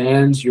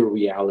understands your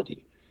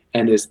reality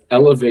and is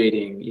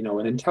elevating,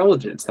 an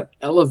intelligence that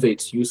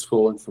elevates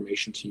useful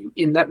information to you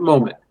in that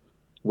moment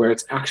where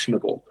it's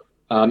actionable,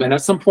 and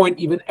at some point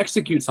even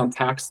executes on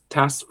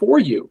tasks for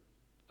you,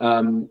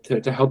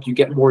 to help you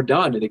get more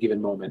done in a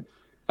given moment.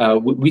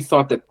 We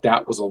thought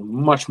that was a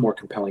much more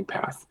compelling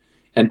path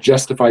and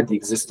justified the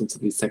existence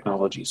of these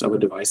technologies, of a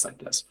device like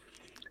this.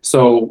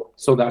 So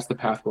that's the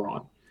path we're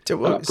on.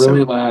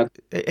 Brilliant Lab.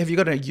 Have you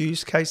got a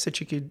use case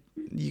that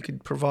you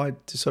could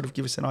provide to sort of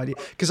give us an idea?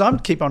 Because I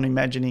keep on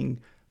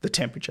imagining the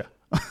temperature.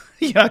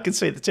 I can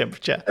see the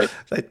temperature,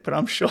 right, but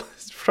I'm sure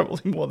it's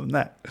probably more than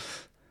that.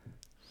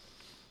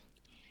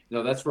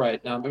 No, that's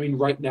right.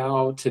 Right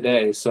now,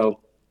 today, so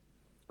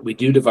We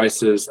do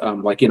devices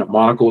like,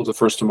 Monocle is the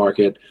first to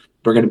market.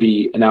 We're going to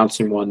be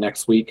announcing one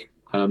next week.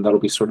 That'll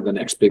be sort of the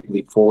next big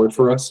leap forward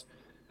for us,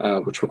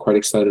 which we're quite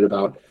excited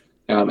about.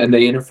 And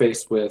they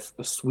interface with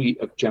a suite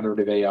of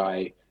generative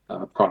AI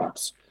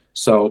products.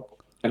 So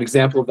an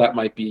example of that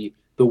might be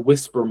the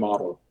Whisper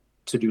model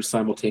to do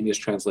simultaneous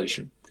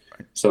translation.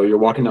 So you're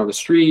walking down the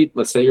street,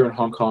 let's say you're in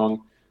Hong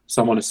Kong,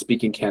 someone is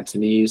speaking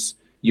Cantonese,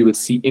 you would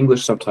see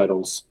English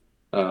subtitles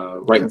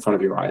right in front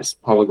of your eyes,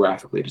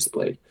 holographically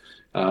displayed.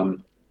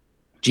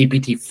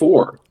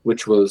 GPT-4,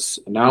 which was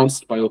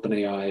announced by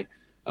OpenAI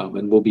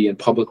and will be in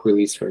public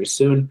release very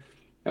soon,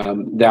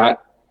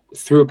 that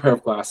through a pair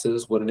of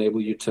glasses would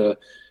enable you to,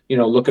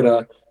 look at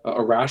a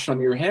rash on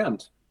your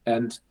hand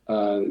and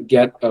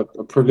get a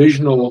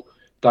provisional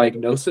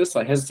diagnosis.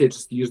 I hesitate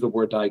to use the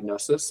word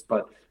diagnosis,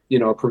 but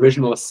a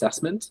provisional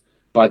assessment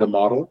by the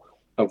model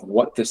of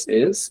what this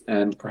is,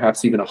 and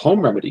perhaps even a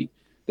home remedy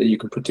that you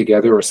can put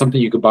together, or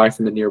something you could buy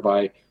from the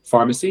nearby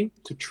pharmacy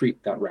to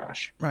treat that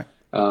rash. Right.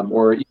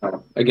 Or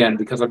again,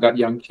 because I've got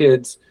young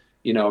kids,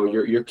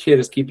 your kid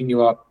is keeping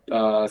you up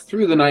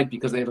through the night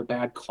because they have a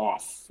bad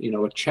cough,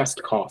 a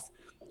chest cough.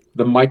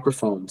 The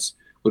microphones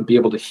would be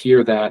able to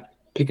hear that,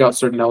 pick out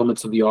certain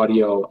elements of the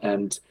audio,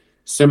 and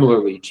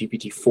similarly,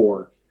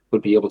 GPT-4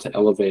 would be able to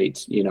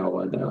elevate,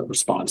 a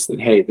response that,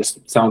 hey, this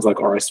sounds like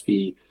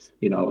RSV,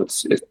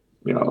 it's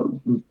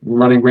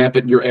running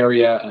rampant in your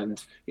area,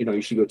 and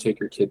you should go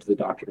take your kid to the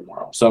doctor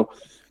tomorrow. So,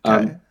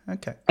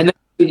 okay. And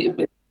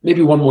then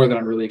maybe one more that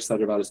I'm really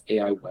excited about is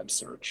AI web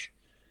search.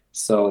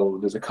 So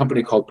there's a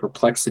company called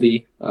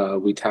Perplexity.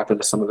 We tap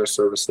into some of their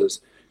services,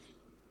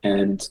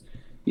 and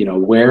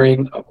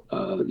wearing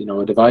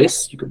a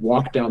device, you could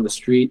walk down the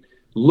street,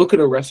 look at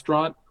a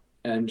restaurant,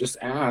 and just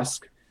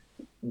ask,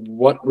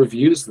 what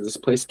reviews does this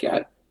place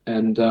get,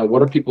 and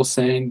what are people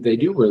saying they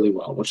do really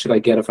well? What should I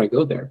get if I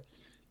go there?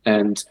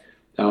 And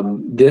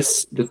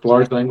this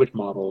large language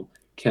model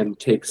can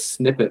take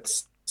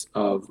snippets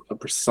of a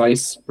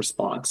precise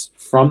response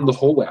from the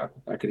whole web.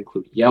 That could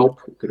include Yelp,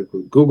 it could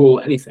include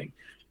Google, anything,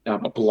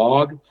 a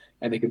blog,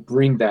 and they could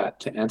bring that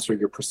to answer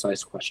your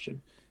precise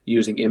question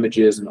using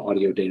images and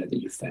audio data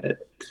that you fed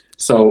it.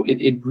 So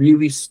it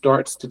really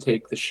starts to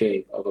take the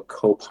shape of a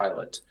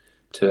co-pilot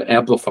to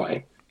amplify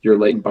your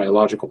latent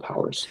biological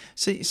powers.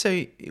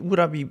 So would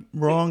I be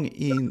wrong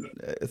in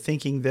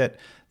thinking that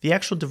the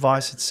actual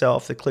device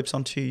itself that clips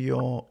onto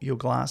your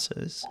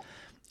glasses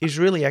is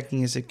really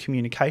acting as a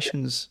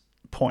communications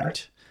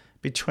point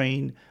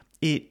between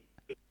it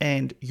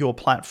and your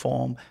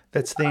platform,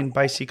 that's then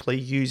basically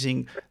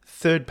using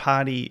third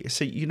party?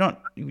 So you don't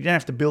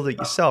have to build it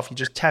yourself. You're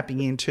just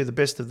tapping into the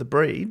best of the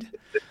breed.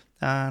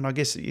 And I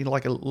guess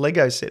like a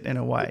Lego set in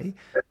a way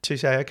to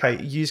say,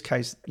 okay, use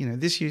case,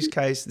 this use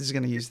case, this is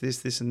going to use this,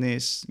 this, and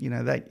this.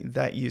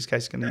 That use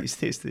case is going to use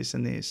this, this,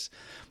 and this.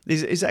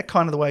 Is that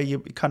kind of the way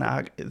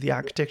the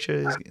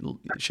architecture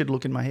should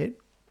look in my head?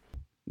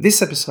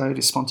 This episode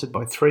is sponsored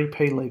by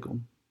 3P Legal.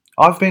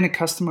 I've been a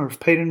customer of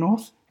Peter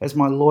North as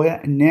my lawyer,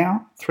 and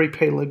now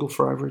 3P Legal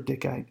for over a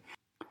decade.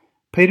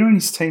 Peter and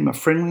his team are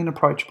friendly and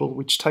approachable,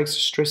 which takes the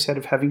stress out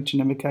of having to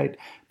navigate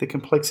the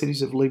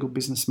complexities of legal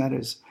business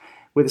matters.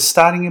 Whether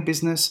starting a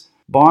business,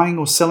 buying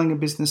or selling a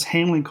business,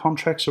 handling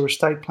contracts or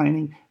estate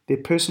planning, their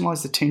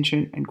personalised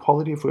attention and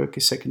quality of work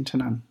is second to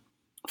none.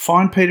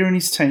 Find Peter and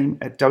his team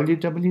at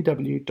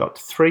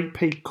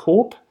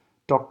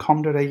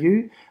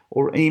www.3pcorp.com.au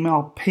or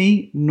email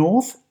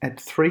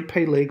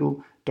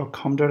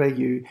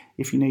pnorth@3plegal.com.au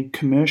if you need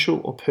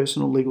commercial or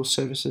personal legal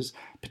services,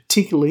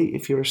 particularly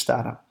if you're a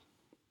startup.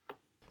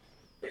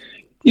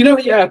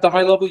 At the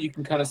high level, you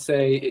can kind of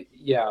say,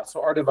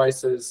 so our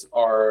devices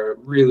are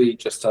really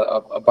just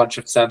a bunch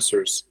of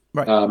sensors,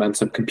 right, and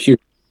some compute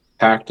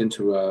packed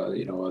into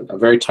a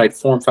very tight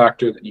form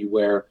factor that you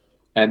wear,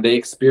 and they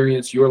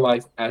experience your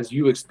life as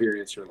you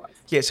experience your life.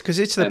 Yes, because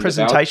it's the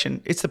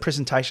presentation. It's the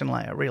presentation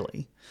layer,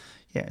 really.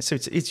 Yeah, so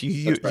it's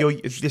your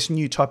this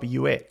new type of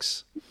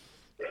UX.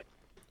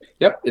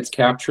 Yep, it's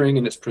capturing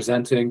and it's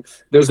presenting.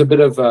 There's a bit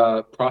of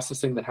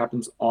processing that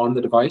happens on the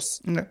device.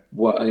 Okay.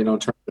 In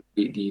terms of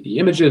the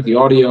images, the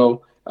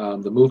audio,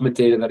 the movement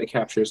data that it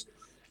captures,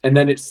 and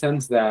then it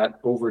sends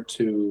that over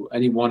to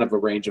any one of a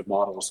range of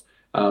models.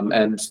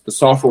 And the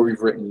software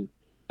we've written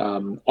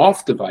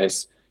off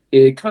device,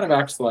 it kind of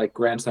acts like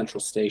Grand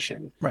Central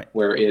Station, right,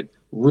 where it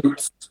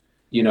routes,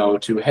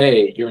 to,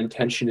 hey, your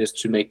intention is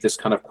to make this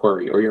kind of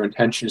query, or your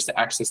intention is to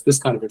access this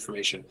kind of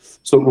information.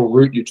 So it will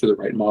route you to the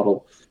right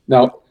model.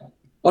 Now,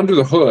 under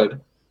the hood,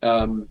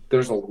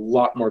 there's a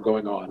lot more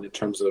going on in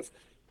terms of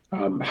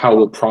how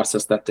we'll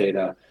process that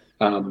data,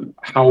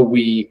 how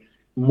we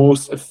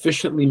most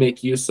efficiently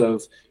make use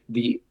of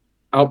the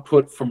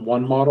output from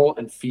one model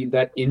and feed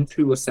that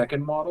into a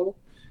second model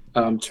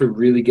to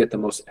really get the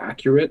most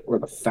accurate or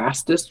the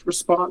fastest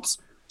response.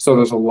 So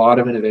there's a lot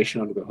of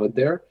innovation under the hood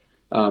there.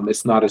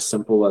 It's not as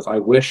simple as, I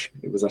wish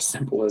it was as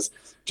simple as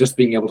just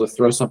being able to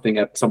throw something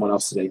at someone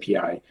else's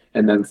API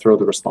and then throw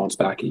the response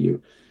back at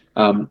you.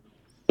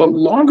 But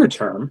longer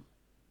term,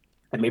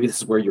 and maybe this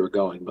is where you were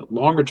going, but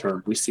longer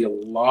term, we see a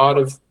lot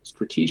of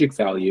strategic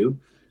value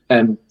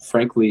and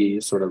frankly,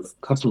 sort of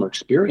customer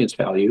experience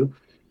value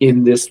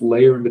in this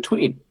layer in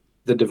between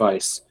the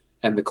device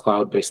and the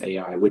cloud-based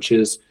AI, which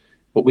is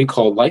what we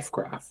call life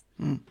graph.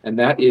 And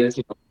that is,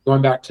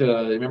 going back to,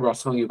 remember I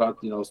was telling you about,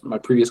 my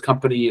previous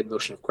company and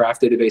notion of graph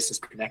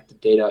databases,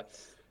 connected data.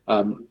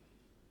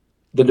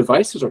 The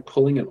devices are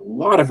pulling in a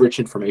lot of rich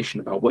information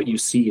about what you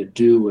see and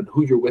do and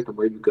who you're with and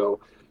where you go.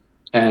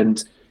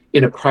 And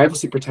in a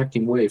privacy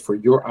protecting way for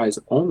your eyes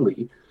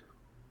only,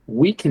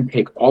 we can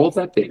take all of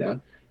that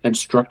data and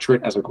structure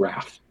it as a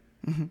graph,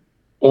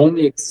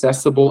 only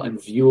accessible and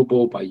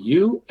viewable by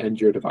you and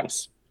your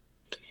device.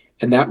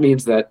 And that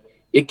means that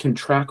it can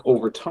track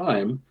over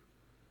time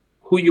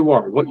who you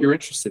are, what you're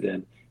interested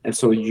in. And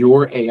so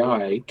your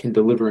AI can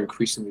deliver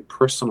increasingly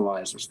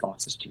personalized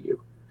responses to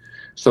you.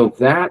 So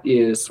that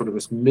is sort of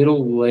this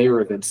middle layer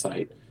of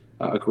insight,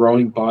 a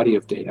growing body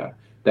of data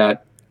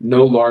that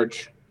no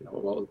large,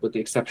 well, with the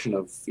exception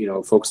of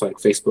folks like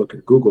Facebook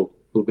and Google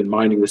who've been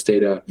mining this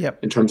data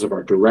in terms of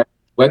our direct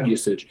web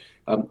usage,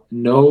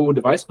 no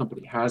device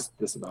company has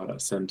this about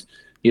us. And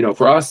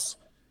for us,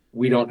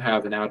 we don't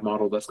have an ad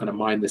model that's going to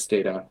mine this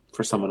data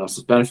for someone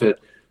else's benefit.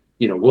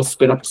 We'll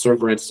spin up a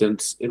server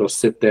instance, it'll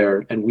sit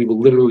there, and we will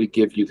literally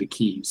give you the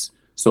keys.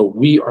 So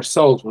we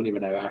ourselves won't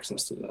even have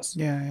access to this.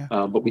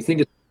 But we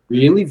think it's a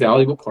really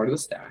valuable part of the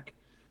stack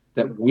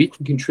that we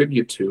can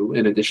contribute to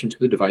in addition to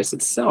the device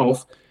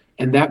itself.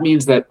 And that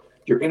means that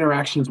your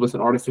interactions with an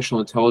artificial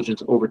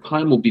intelligence over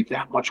time will be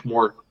that much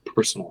more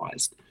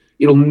personalized.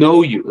 It'll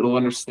know you, it'll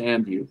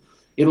understand you.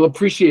 It'll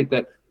appreciate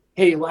that,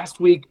 hey, last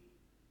week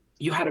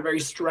you had a very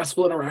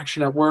stressful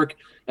interaction at work,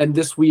 and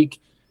this week,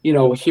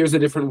 here's a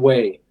different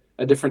way,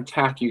 a different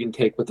tack you can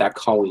take with that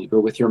colleague or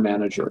with your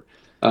manager.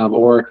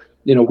 Or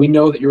we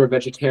know that you're a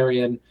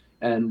vegetarian,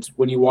 and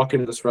when you walk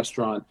into this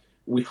restaurant,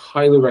 we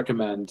highly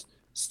recommend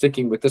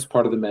sticking with this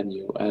part of the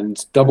menu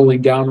and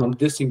doubling down on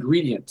this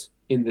ingredient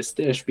in this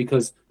dish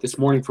because this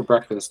morning for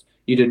breakfast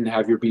you didn't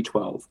have your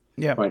B12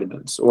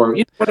 vitamins, or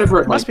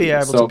whatever it must might be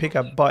able to pick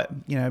up bio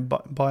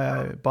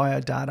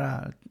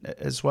data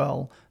as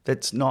well.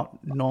 That's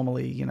not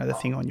normally the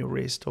thing on your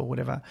wrist or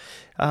whatever.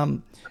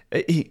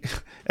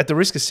 At the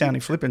risk of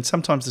sounding flippant,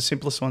 sometimes the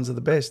simplest ones are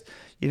the best.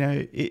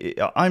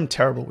 I'm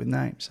terrible with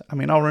names. I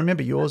mean, I'll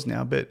remember yours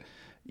now, but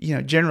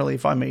generally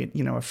if I meet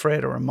a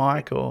Fred or a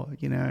Mike or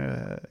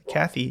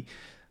Kathy,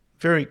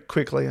 very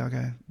quickly I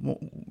go,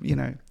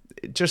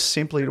 just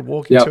simply to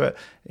walk into a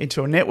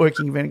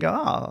networking event and go,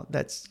 oh,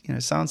 that's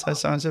so and so.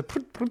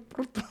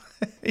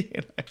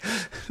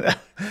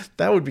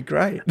 That would be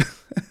great.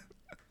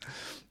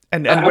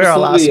 and where I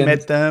last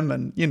met them,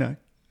 and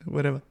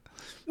whatever.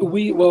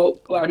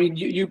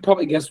 You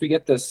probably guess we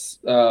get this,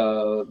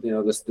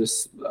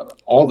 this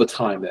all the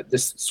time. That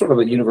this sort of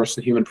a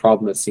universal human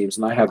problem, it seems,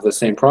 and I have the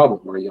same problem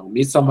where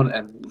meet someone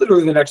and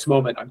literally the next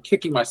moment I'm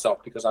kicking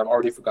myself because I've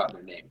already forgotten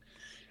their name,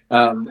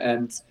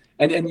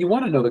 and you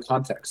want to know the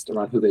context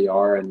around who they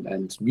are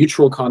and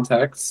mutual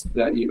contacts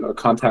that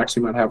contacts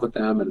you might have with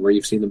them and where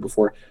you've seen them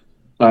before.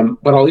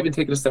 But I'll even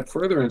take it a step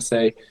further and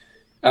say,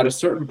 at a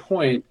certain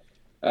point,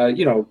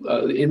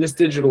 in this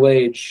digital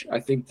age,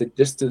 I think the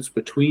distance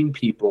between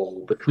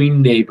people,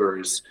 between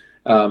neighbors,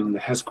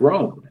 has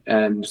grown,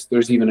 and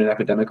there's even an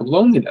epidemic of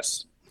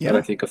loneliness that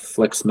I think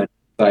afflicts many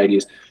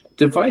societies.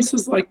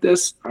 Devices like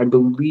this, I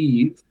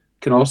believe,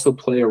 can also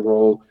play a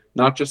role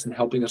not just in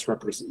helping us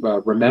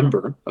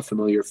remember a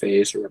familiar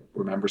face or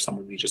remember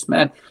someone we just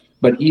met,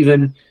 but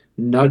even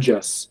nudge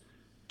us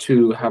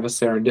to have a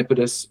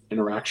serendipitous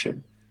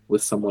interaction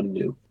with someone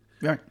new.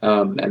 Right.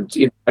 And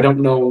I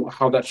don't know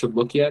how that should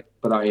look yet,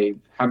 but I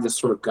have this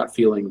sort of gut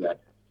feeling that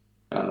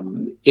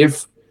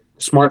if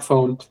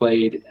smartphone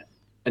played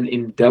an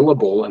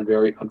indelible and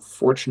very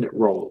unfortunate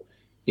role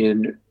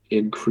in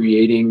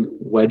creating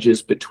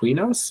wedges between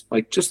us,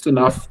 like just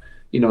enough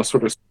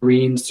sort of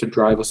screens to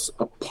drive us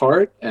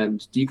apart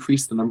and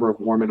decrease the number of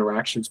warm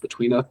interactions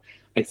between us,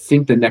 I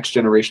think the next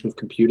generation of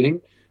computing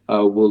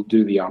will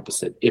do the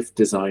opposite if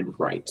designed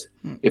right,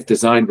 if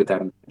designed with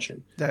that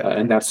intention,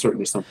 and that's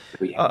certainly something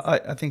that we have.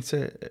 I think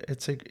I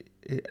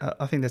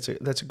think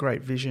that's a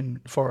great vision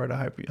for it.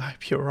 I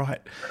hope you're right.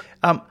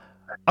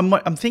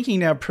 I'm thinking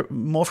now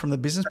more from the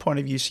business point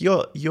of view.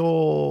 So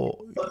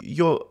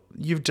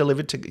you've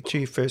delivered to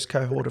your first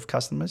cohort of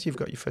customers. You've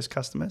got your first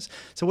customers.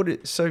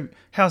 So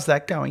how's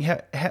that going?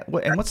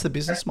 And what's the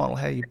business model?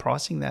 How are you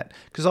pricing that?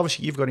 Because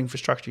obviously you've got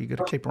infrastructure. You've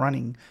got to keep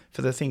running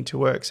for the thing to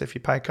work. So if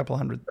you pay a couple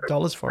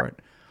 $100 for it,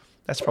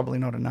 that's probably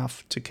not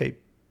enough to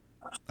keep,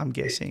 I'm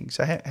guessing.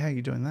 So how are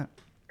you doing that?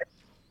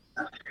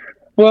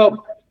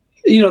 Well,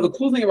 the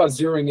cool thing about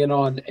zeroing in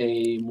on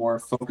a more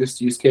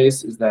focused use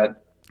case is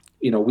that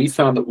we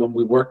found that when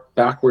we worked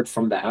backward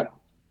from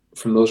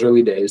those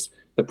early days,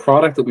 the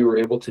product that we were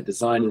able to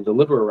design and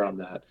deliver around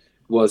that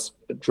was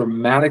a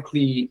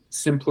dramatically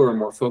simpler and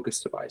more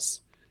focused device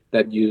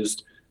that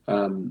used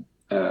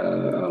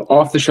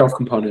off-the-shelf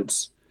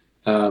components.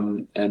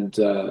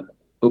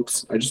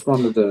 Oops, I just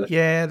wanted to...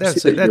 Yeah,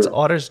 that's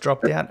Otter's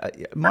dropped out.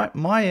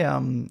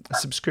 My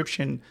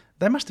subscription,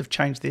 they must have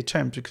changed their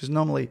terms because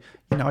normally,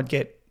 I'd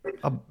get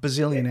a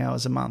bazillion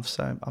hours a month,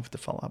 so I have to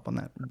follow up on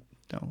that.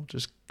 I'll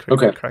just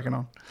Okay. cracking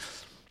on.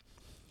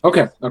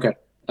 Okay.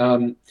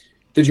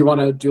 Did you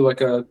want to do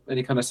like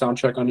any kind of sound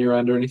check on your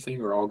end or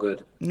anything, or all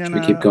good? Should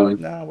we keep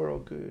going? No, we're all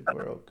good.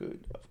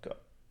 I've got,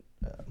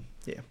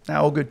 yeah,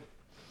 no, all good.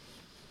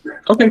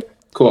 Okay,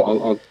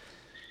 cool.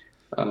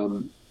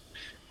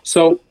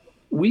 So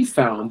we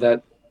found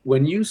that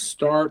when you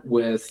start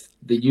with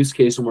the use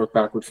case and work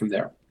backward from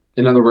there,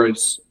 in other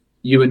words,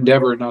 you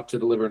endeavor not to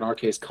deliver, in our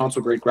case,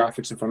 console grade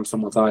graphics in front of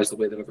someone's eyes the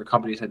way that other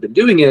companies had been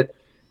doing it,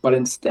 but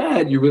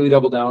instead you really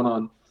double down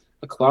on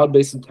a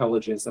cloud-based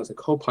intelligence as a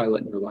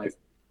co-pilot in your life.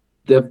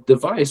 The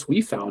device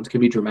we found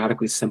can be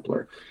dramatically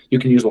simpler. You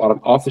can use a lot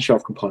of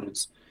off-the-shelf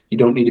components. You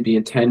don't need to be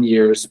in 10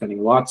 years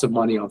spending lots of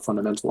money on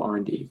fundamental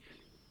R&D.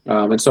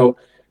 And so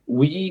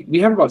we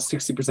have about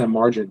 60%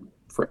 margin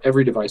for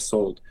every device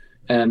sold.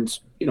 And,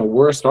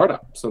 we're a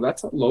startup, so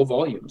that's at low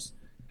volumes.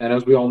 And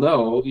as we all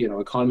know,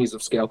 economies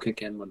of scale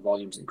kick in when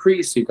volumes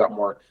increase. So you've got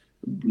more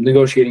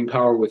negotiating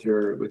power with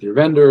your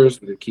vendors,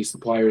 with your key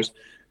suppliers.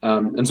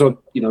 And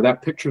so,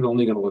 that picture is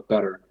only going to look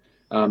better.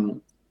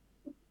 One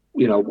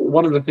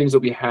of the things that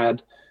we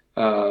had,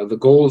 the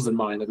goals in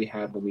mind that we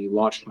had when we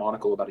launched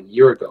Monocle about a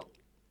year ago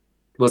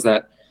was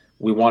that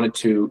we wanted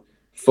to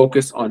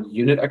focus on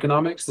unit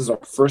economics. This is our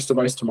first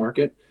device to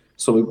market.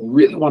 So we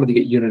really wanted to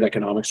get unit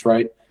economics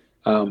right.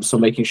 So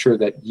making sure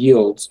that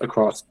yields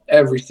across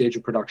every stage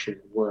of production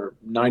were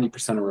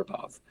 90% or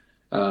above.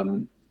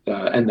 And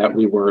that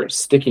we were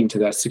sticking to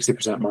that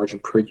 60% margin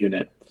per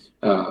unit,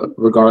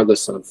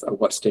 regardless of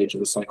what stage of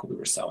the cycle we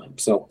were selling.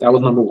 So that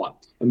was number one.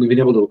 And we've been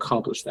able to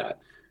accomplish that.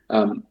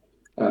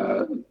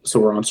 So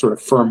we're on sort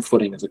of firm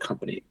footing as a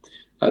company.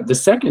 The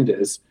second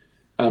is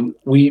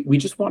we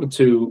just wanted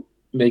to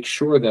make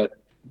sure that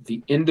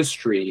the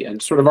industry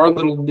and sort of our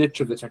little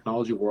niche of the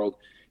technology world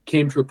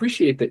came to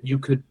appreciate that you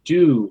could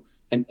do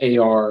an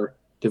AR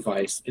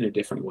device in a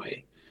different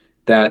way,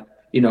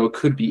 that it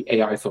could be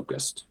AI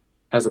focused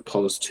as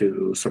opposed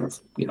to sort of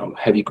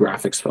heavy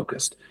graphics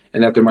focused,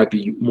 and that there might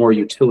be more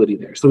utility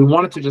there. So we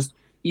wanted to just,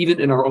 even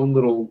in our own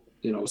little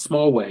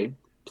small way,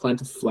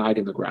 plant a flag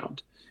in the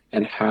ground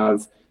and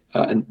have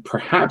and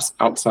perhaps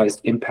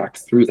outsized impact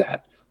through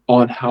that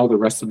on how the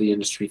rest of the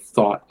industry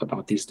thought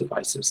about these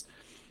devices.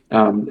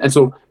 And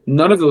so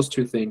none of those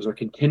two things are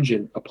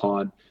contingent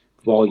upon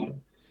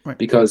volume, Right.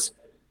 because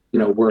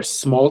we're a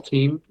small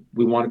team.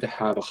 We wanted to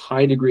have a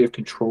high degree of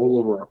control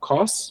over our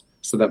costs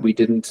so that we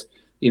didn't,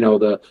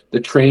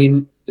 the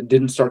train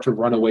didn't start to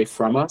run away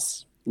from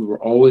us. We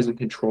were always in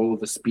control of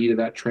the speed of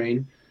that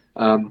train.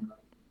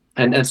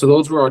 And so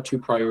those were our two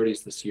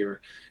priorities this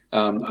year.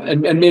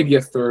 And maybe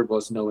a third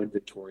was no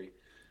inventory.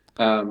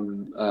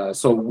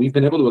 So we've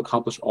been able to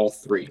accomplish all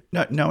three.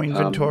 No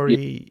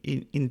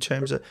inventory in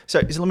terms of. So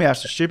let me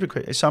ask a stupid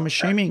question. So I'm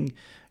assuming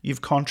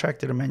you've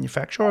contracted a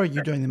manufacturer, or are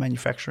you doing the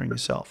manufacturing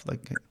yourself?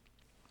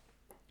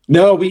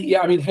 No,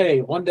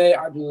 hey, one day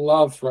I'd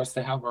love for us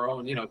to have our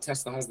own,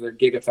 Tesla has their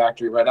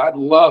gigafactory, right? I'd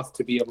love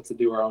to be able to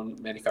do our own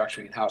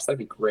manufacturing in-house. That'd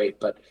be great.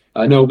 But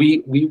no,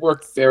 we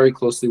work very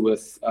closely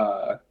with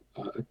a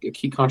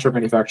key contract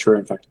manufacturer.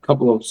 In fact, a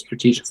couple of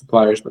strategic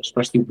suppliers, but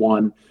especially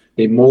one.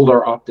 They mold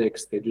our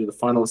optics. They do the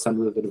final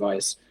assembly of the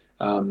device.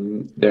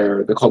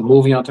 They're called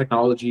Movion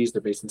Technologies.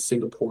 They're based in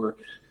Singapore,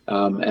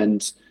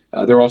 and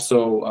they're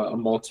also a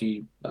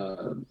multi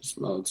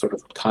sort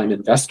of time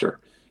investor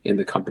in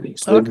the company.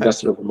 So they've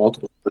invested over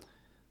multiple.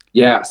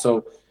 Yeah.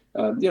 So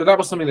that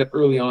was something that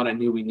early on I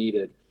knew we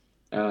needed,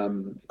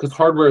 because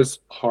hardware is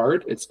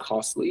hard. It's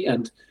costly,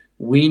 and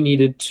we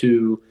needed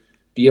to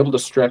be able to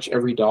stretch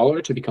every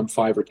dollar to become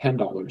 $5 or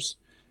 $10.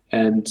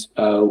 And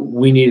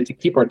we needed to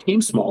keep our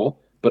team small,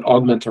 but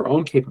augment our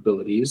own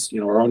capabilities,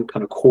 our own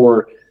kind of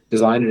core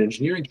design and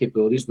engineering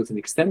capabilities with an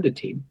extended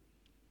team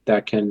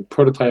that can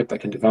prototype, that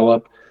can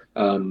develop,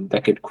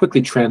 that could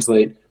quickly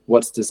translate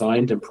what's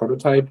designed and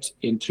prototyped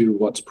into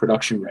what's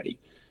production ready.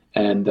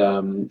 And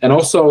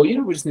also,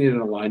 we just needed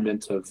an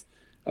alignment of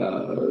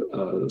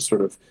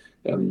sort of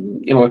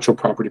intellectual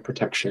property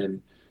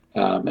protection,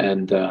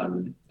 and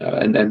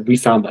we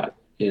found that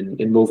in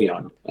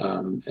Movion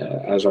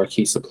as our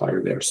key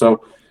supplier there.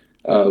 So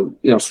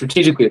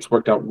strategically, it's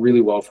worked out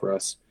really well for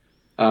us.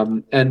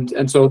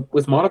 And so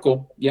with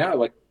Monocle,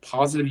 like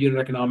positive unit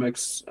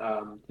economics,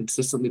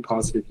 consistently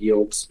positive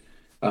yields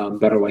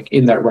that are like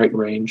in that right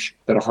range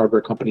that a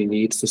hardware company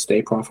needs to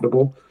stay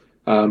profitable.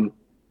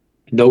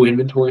 No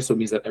inventory, so it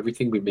means that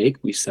everything we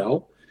make, we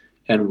sell.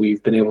 And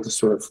we've been able to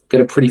sort of get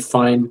a pretty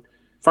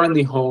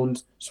finely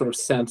honed sort of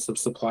sense of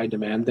supply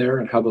demand there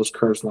and how those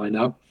curves line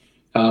up.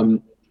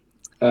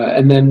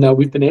 And then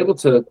we've been able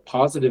to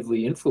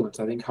positively influence,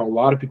 I think, how a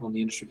lot of people in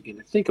the industry begin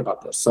to think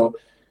about this. So,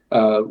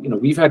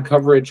 we've had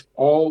coverage,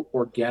 all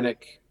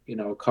organic,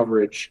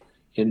 coverage,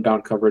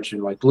 inbound coverage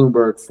in like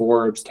Bloomberg,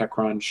 Forbes,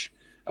 TechCrunch,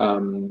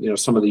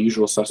 some of the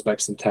usual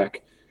suspects in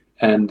tech.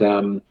 And,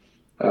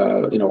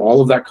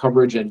 all of that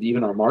coverage and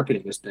even our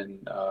marketing has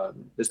been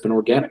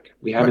organic.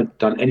 We haven't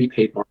done any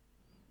paid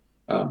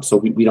marketing. So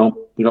we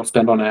don't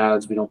spend on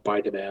ads. We don't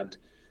buy demand.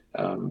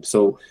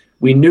 So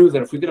we knew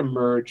that if we could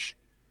emerge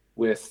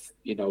with,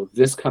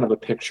 this kind of a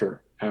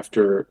picture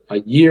after a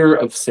year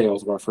of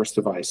sales of our first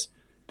device,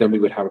 then we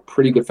would have a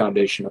pretty good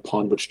foundation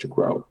upon which to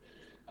grow.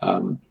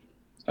 And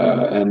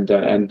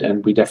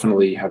we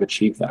definitely have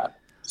achieved that.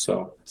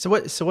 So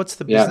what's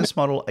the business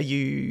model? Are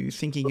you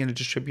thinking you're going to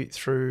distribute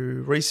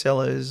through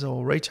resellers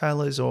or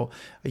retailers, or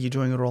are you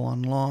doing it all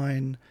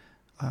online?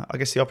 I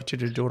guess the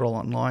opportunity to do it all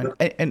online,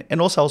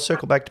 and also I'll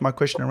circle back to my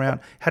question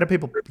around how do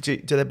people do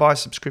they buy a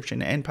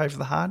subscription and pay for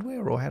the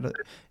hardware, or how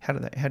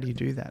do you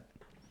do that?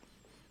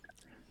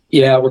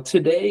 Yeah, well,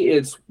 today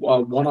it's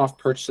one-off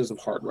purchases of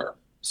hardware,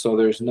 so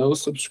there's no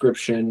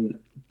subscription,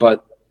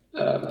 but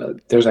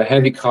there's a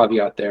heavy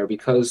caveat there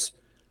because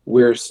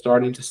we're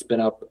starting to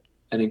spin up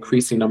an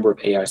increasing number of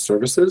AI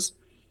services,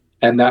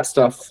 and that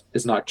stuff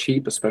is not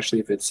cheap, especially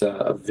if it's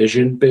a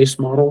vision-based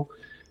model.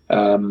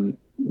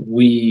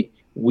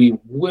 We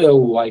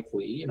will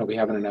likely, we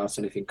haven't announced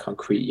anything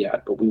concrete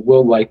yet, but we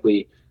will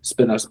likely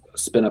spin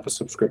up a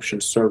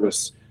subscription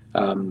service,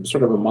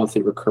 sort of a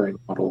monthly recurring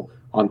model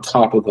on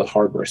top of the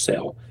hardware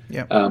sale.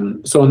 Yeah.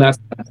 So in that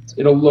sense,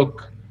 it'll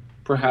look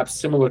perhaps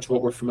similar to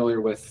what we're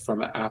familiar with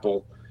from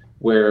Apple,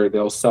 where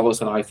they'll sell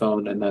us an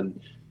iPhone and then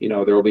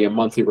there will be a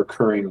monthly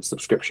recurring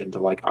subscription to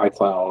like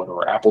iCloud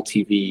or Apple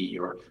TV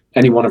or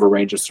any one of a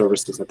range of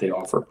services that they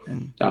offer.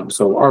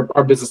 So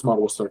our business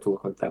model will start to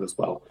look like that as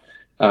well.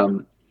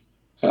 And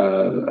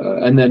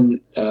then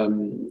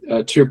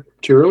to your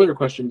earlier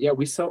question, yeah,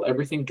 we sell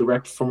everything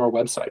direct from our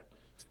website.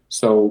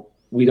 So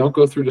we don't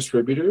go through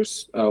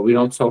distributors. We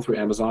don't sell through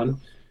Amazon.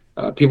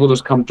 People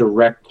just come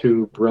direct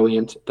to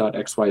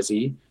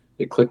brilliant.xyz.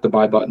 They click the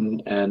buy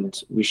button and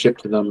we ship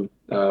to them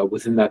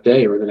within that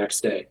day or the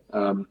next day.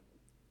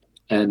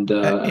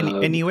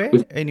 Anywhere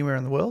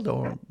in the world,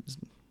 or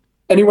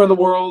anywhere in the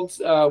world,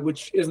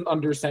 which isn't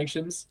under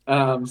sanctions.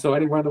 So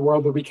anywhere in the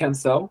world where we can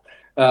sell.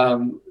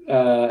 So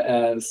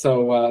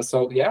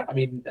yeah, I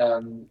mean,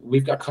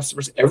 we've got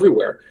customers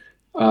everywhere.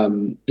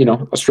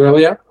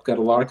 Australia, we've got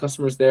a lot of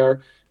customers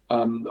there.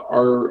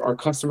 Our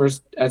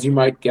customers, as you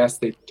might guess,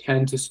 they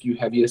tend to skew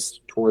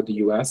heaviest toward the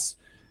US.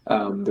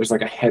 There's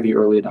like a heavy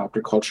early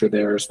adopter culture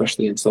there,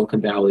 especially in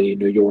Silicon Valley,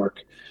 New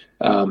York.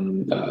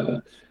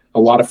 A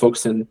lot of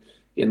folks in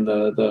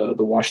the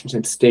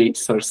Washington State,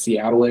 sort of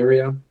Seattle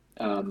area.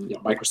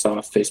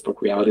 Microsoft,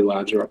 Facebook, Reality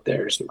Labs are up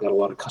there, so we've got a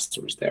lot of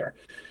customers there.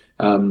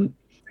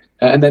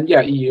 And then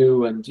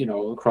EU and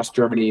across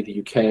Germany, the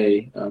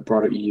UK,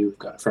 broader EU, we've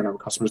got a fair number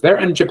of customers there,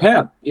 and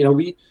Japan.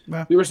 We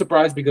were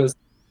surprised because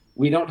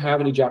we don't have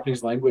any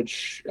Japanese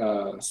language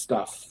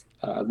stuff,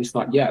 at least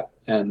not yet.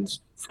 And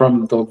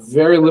from the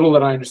very little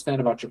that I understand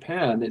about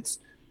Japan, it's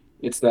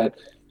that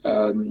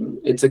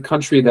it's a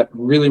country that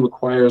really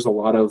requires a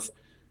lot of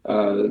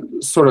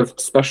sort of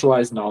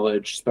specialized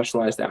knowledge,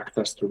 specialized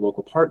access to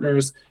local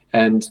partners,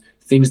 and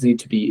things need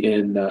to be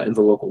in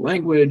the local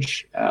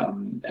language,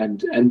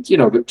 and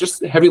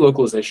just heavy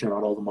localization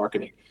around all the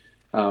marketing.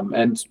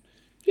 And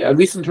yeah, at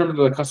least in terms of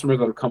the customers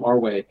that have come our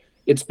way,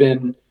 it's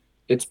been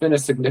a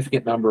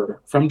significant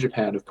number from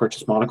Japan who've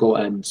purchased Monocle,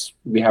 and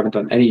we haven't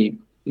done any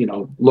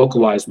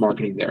localized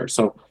marketing there.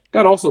 So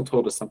that also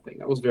told us something.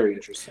 That was very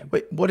interesting.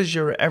 Wait, what does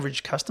your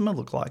average customer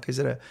look like? Is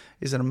it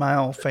a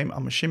male, female?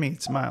 I'm assuming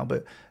it's male,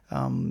 but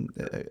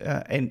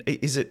and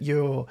is it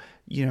your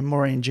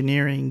more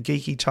engineering,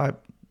 geeky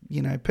type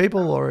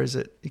people, or is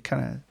it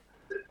kind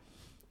of?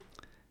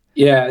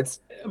 Yeah, it's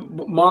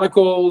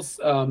Monocle's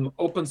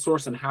open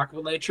source and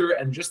hackable nature,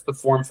 and just the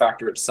form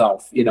factor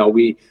itself.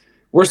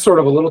 We're sort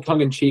of a little tongue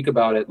in cheek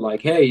about it,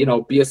 like, hey,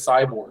 be a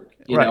cyborg,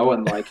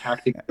 and like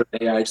hack the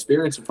AI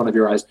experience in front of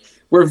your eyes.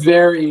 We're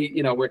very,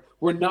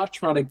 we're not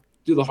trying to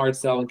do the hard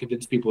sell and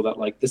convince people that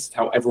like this is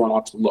how everyone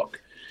ought to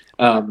look.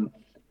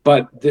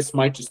 But this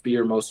might just be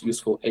your most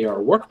useful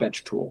AR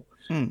workbench tool.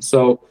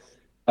 So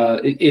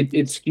it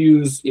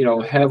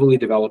skews, heavily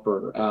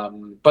developer.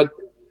 But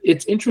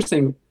it's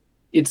interesting.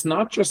 It's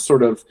not just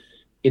sort of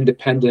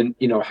independent,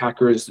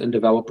 hackers and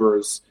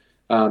developers.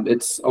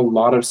 It's a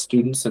lot of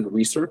students and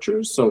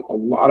researchers. So a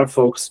lot of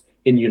folks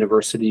in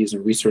universities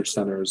and research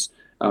centers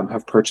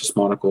have purchased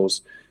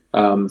Monocles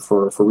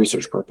for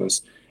research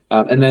purpose.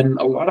 And then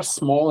a lot of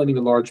small and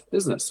even large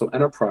business, so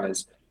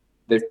enterprise,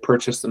 they've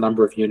purchased a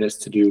number of units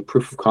to do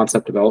proof of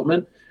concept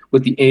development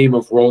with the aim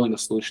of rolling a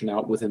solution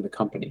out within the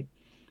company.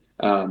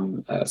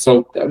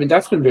 So, I mean,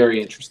 that's been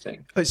very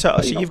interesting. So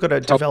you've got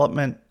a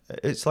development,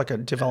 it's like a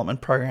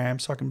development program,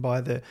 so I can buy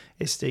the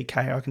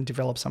SDK, I can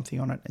develop something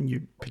on it, and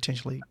you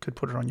potentially could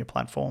put it on your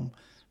platform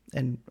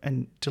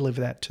and deliver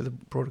that to the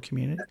broader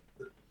community?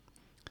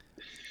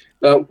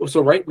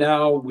 So right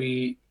now,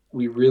 we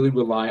really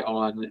rely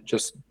on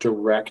just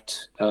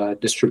direct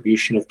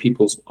distribution of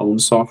people's own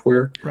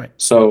software. Right.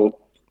 So,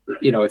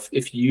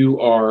 if you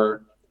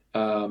are,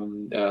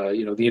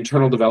 the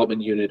internal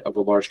development unit of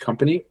a large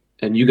company,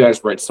 and you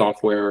guys write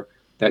software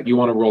that you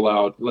want to roll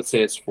out, let's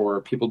say it's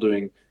for people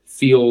doing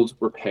field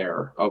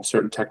repair of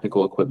certain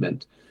technical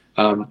equipment.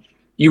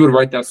 You would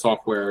write that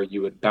software,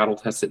 you would battle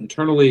test it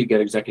internally,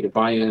 get executive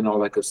buy-in, all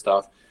that good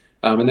stuff.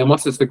 And then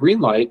once it's the green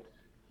light,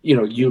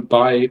 you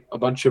buy a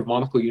bunch of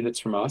Monocle units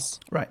from us,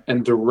 Right.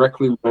 and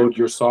directly load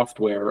your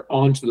software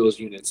onto those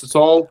units. It's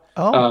all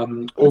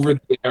over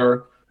the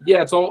air.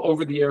 Yeah, it's all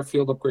over the air,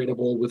 field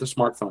upgradable with a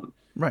smartphone,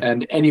 Right.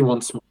 and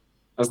anyone's smart.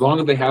 As long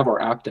as they have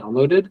our app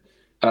downloaded,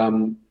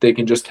 they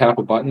can just tap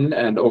a button,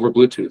 and over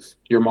Bluetooth,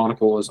 your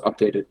Monocle is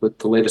updated with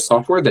the latest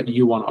software that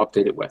you want to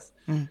update it with.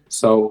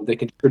 So they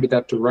can contribute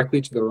that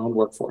directly to their own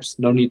workforce.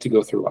 No need to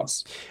go through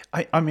us.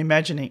 I'm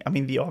imagining,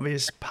 the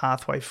obvious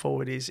pathway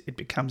forward is it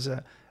becomes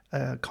a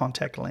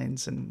contact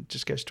lens and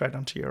just goes straight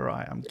onto your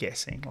eye. I'm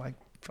guessing,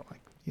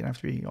 you don't have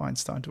to be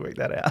Einstein to work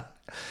that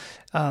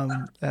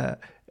out.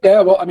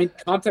 Yeah, well,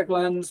 contact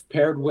lens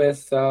paired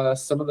with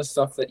some of the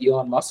stuff that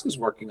Elon Musk is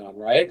working on,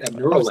 right? And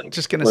Neuralink. I was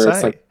just going to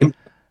say.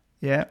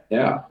 Yeah.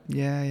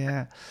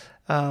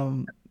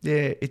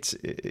 It's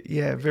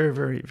very,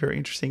 very, very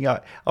interesting.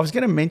 I was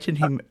going to mention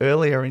him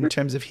earlier in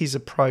terms of his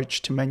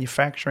approach to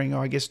manufacturing,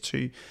 or I guess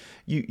to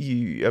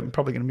you. I'm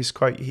probably going to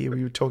misquote you here.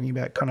 We were talking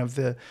about kind of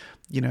the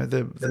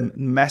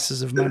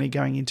masses of money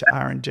going into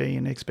R&D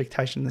and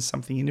expectation that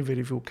something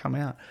innovative will come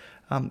out.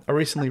 I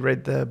recently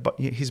read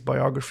his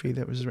biography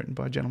that was written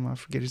by a gentleman, I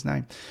forget his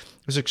name.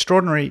 It was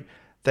extraordinary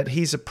that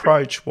his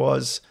approach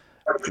was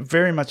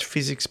very much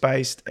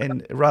physics-based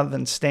and rather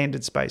than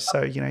standards-based.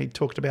 So, he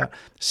talked about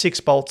 6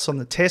 bolts on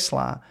the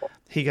Tesla.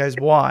 He goes,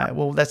 why?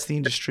 Well, that's the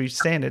industry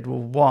standard. Well,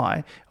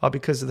 why? Oh,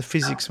 because of the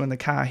physics when the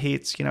car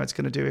hits, it's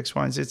going to do X,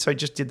 Y, and Z. So he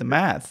just did the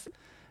math.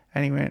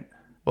 And he went,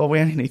 well, we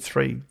only need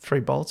three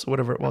bolts or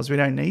whatever it was. We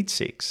don't need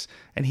 6.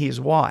 And here's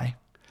why.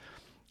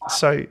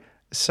 So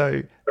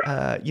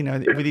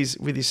with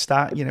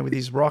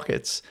his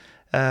rockets,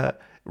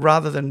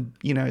 rather than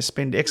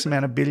spend X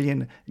amount of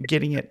billion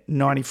getting it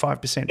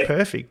 95%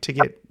 perfect to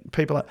get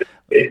people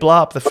blow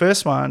up the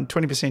first one,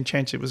 20%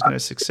 chance it was going to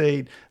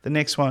succeed. The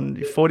next one,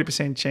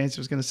 40% chance it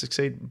was going to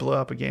succeed, blew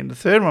up again. The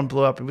third one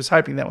blew up. It was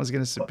hoping that was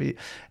going to be,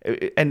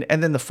 and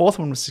then the fourth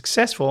one was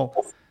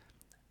successful.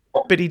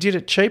 But he did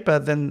it cheaper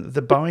than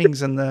the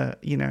Boeings and the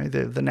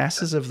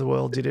NASAs of the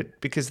world did it,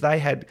 because they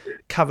had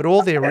covered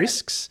all their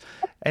risks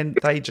and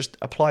they just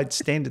applied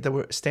standards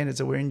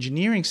that were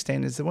engineering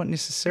standards that weren't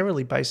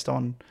necessarily based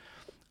on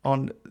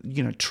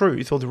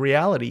truth or the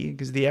reality,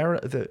 because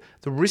the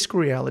risk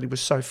reality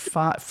was so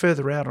far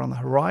further out on the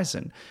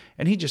horizon,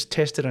 and he just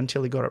tested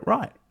until he got it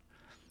right.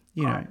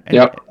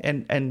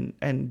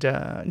 And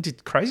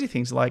did crazy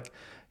things like,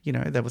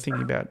 they were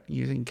thinking about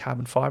using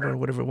carbon fiber or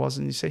whatever it was,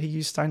 and he said he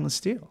used stainless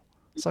steel.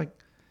 It's like,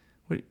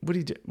 what do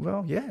you do?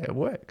 Well, yeah, it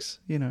works,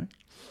 Yeah.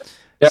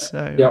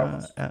 So,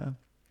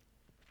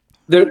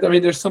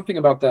 there's something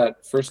about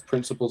that first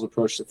principles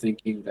approach to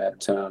thinking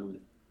that,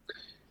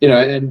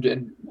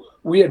 and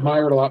we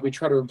admire it a lot. We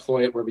try to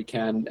employ it where we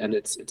can, and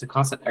it's a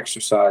constant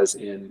exercise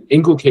in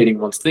inculcating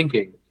one's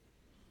thinking,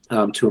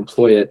 to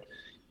employ it,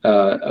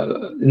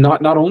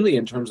 not only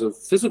in terms of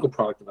physical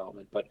product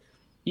development, but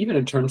even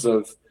in terms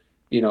of,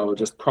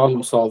 just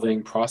problem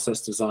solving,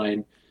 process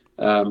design,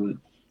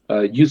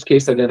 use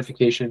case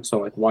identification. So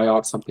like, why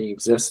ought something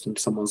exist in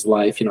someone's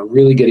life?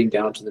 Really getting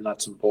down to the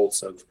nuts and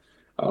bolts of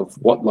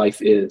what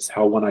life is,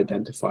 how one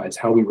identifies,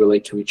 how we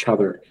relate to each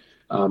other,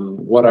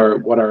 what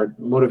our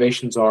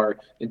motivations are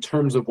in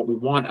terms of what we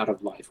want out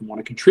of life and want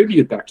to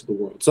contribute back to the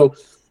world. So,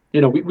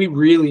 we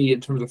really,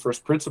 in terms of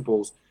first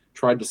principles,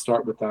 tried to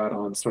start with that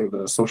on sort of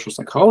the social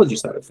psychology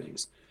side of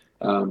things.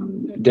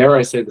 Dare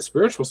I say the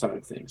spiritual side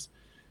of things,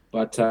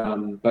 but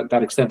that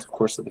extends, of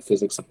course, to the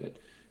physics of it.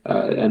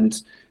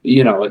 And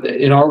in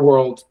our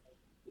world,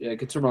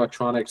 consumer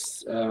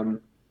electronics, a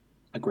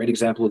great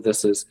example of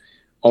this is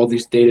all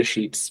these data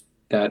sheets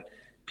that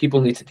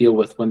people need to deal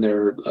with when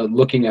they're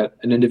looking at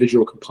an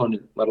individual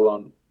component, let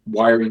alone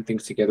wiring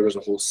things together as a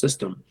whole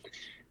system.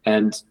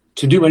 And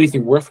to do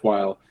anything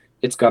worthwhile,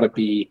 it's got to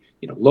be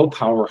low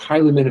power,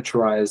 highly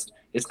miniaturized.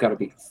 It's got to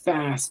be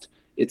fast.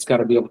 It's got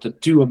to be able to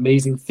do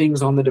amazing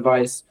things on the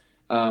device,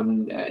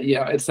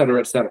 et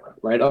cetera,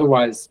 right?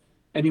 Otherwise,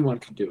 anyone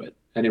could do it,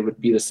 and it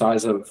would be the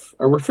size of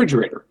a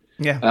refrigerator.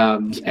 Yeah.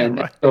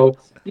 Right. So,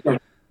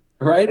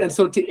 right. And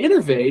so to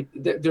innovate,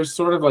 there's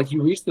sort of like,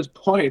 you reach this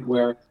point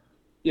where,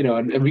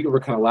 and we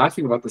were kind of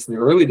laughing about this in the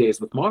early days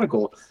with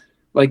Monocle.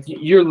 Like,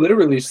 you're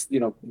literally,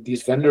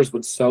 these vendors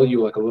would sell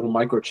you like a little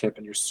microchip,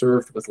 and you're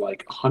served with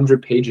like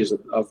 100 pages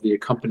of the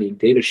accompanying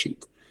data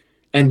sheet.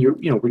 And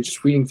we're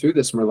just reading through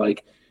this, and we're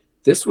like,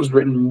 this was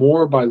written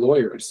more by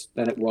lawyers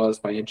than it was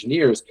by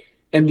engineers.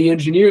 And the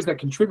engineers that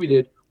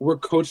contributed were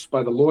coached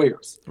by the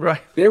lawyers.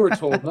 Right. They were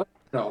told, no,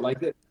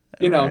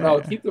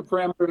 keep the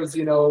parameters,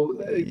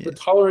 the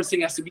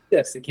tolerancing has to be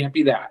this, it can't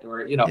be that,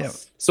 or,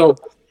 So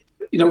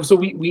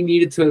we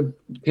needed to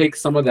take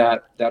some of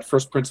that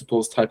first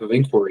principles type of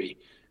inquiry,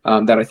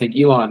 that I think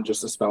Elon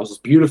just espouses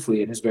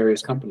beautifully in his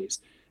various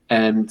companies,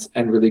 and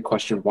really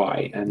question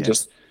why. And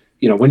just,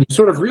 when you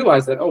sort of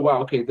realize that, oh,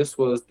 wow, okay, this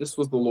was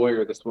the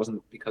lawyer, this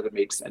wasn't because it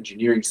makes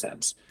engineering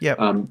sense. Yeah.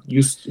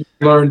 You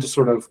learn to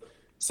sort of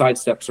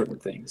sidestep certain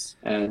things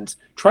and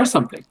try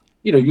something.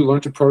 You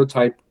learn to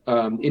prototype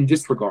in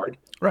disregard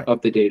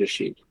of the data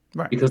sheet.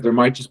 Right. because there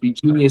might just be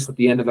genius at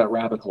the end of that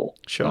rabbit hole.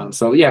 Sure.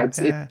 So yeah, it's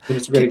a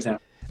great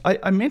example.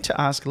 I meant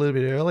to ask a little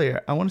bit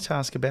earlier. I wanted to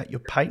ask about your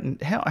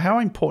patent. How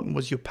important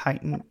was your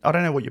patent? I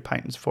don't know what your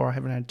patent's for. I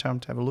haven't had time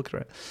to have a look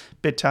at it.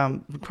 But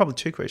probably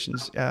two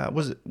questions.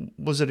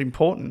 Was it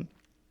important?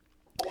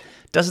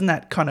 Doesn't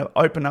that kind of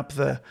open up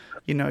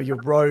your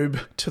robe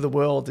to the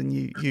world, and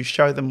you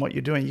show them what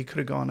you're doing? You could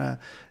have gone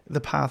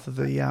the path of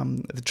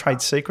the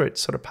trade secret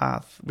sort of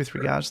path with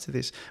regards to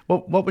this.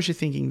 What was your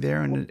thinking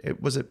there, and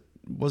was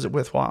it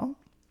worthwhile?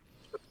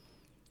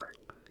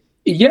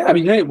 Yeah, I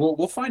mean, hey,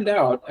 we'll find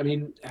out. I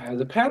mean,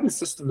 the patent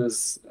system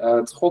is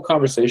it's a whole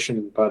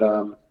conversation, but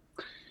and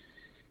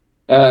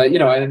I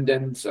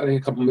think a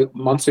couple of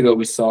months ago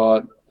we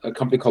saw a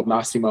company called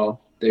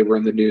Massimo. They were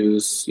in the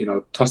news,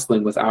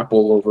 tussling with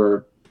Apple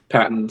over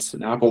patents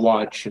and Apple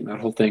Watch and that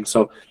whole thing.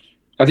 So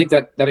I think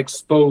that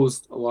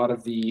exposed a lot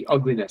of the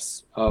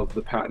ugliness of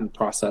the patent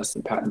process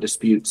and patent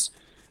disputes.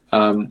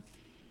 Patents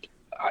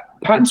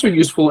are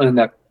useful in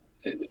that,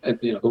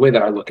 the way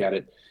that I look at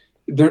it,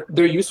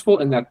 they're useful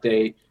in that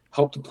they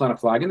help to plant a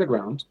flag in the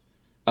ground.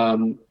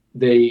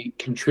 They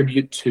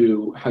contribute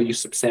to how you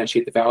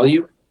substantiate the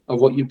value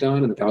of what you've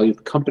done and the value of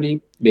the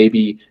company.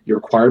 Maybe you're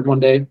acquired one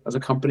day as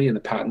a company, and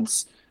the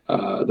patents,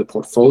 the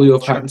portfolio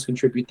of patents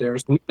contribute there.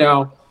 So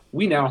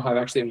we now have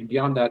actually, I mean,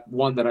 beyond that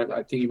one that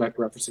I think you might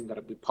be referencing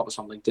that we published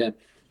on LinkedIn,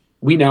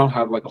 we now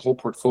have like a whole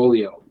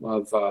portfolio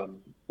of, I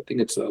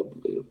think it's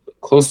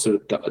close to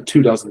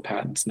 24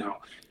 patents now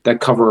that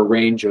cover a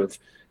range of,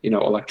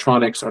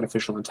 electronics,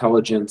 artificial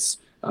intelligence,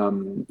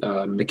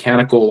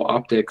 mechanical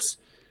optics.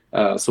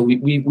 So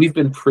we've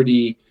been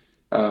pretty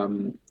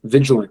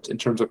vigilant in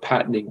terms of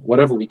patenting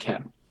whatever we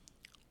can.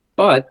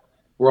 But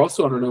we're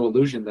also under no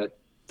illusion that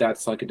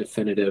that's like a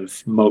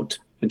definitive moat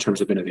in terms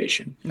of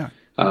innovation. No.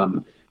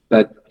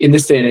 That in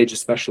this day and age,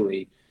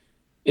 especially,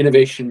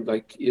 innovation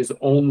is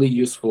only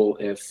useful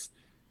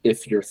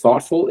if you're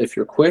thoughtful, if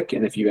you're quick,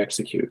 and if you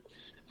execute.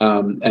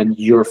 And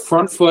your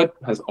front foot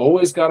has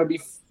always got to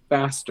be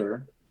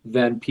faster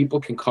than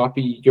people can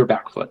copy your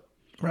back foot.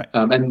 Right.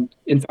 And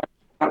in fact,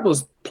 that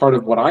was part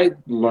of what I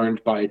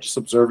learned by just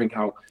observing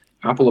how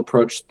Apple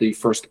approached the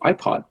first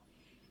iPod.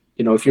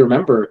 If you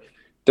remember,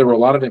 there were a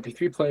lot of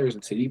MP3 players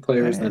and CD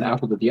players, and then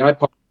Apple did the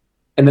iPod.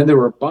 And then there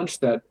were a bunch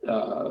that,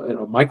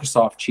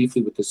 Microsoft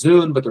chiefly with the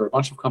Zune, but there were a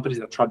bunch of companies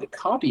that tried to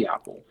copy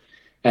Apple.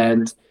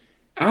 And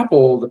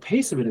Apple, the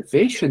pace of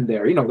innovation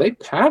there, they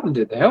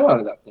patented the hell out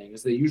of that thing,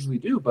 as they usually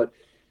do. But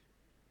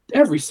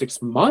every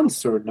 6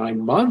 months or 9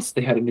 months,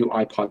 they had a new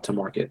iPod to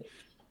market.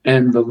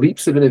 And the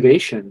leaps of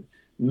innovation,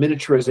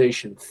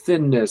 miniaturization,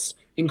 thinness,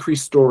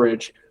 increased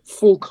storage,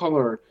 full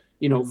color,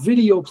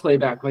 video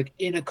playback, like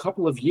in a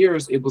couple of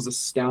years, it was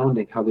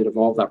astounding how they'd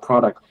evolved that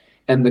product.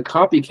 And the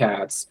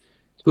copycats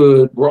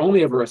were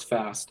only ever as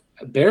fast,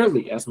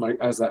 barely as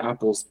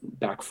Apple's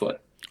back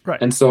foot.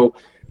 Right. And so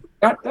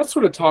that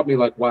sort of taught me,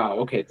 like, wow,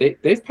 okay,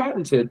 they've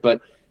patented,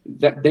 but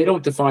that they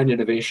don't define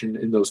innovation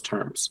in those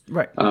terms.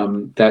 Right.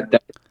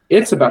 That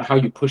it's about how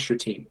you push your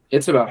team.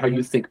 It's about how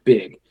you think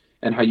big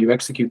and how you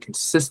execute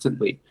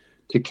consistently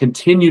to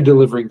continue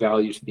delivering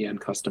value to the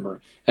end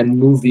customer and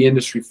move the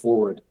industry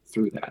forward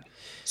through that.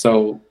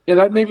 So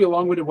that may be a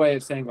long-winded way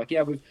of saying, like,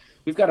 yeah,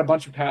 we've got a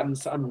bunch of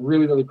patents. I'm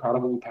really, really proud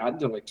of what we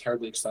patented. I'm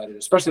terribly excited,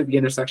 especially at the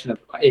intersection of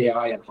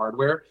AI and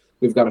hardware.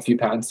 We've got a few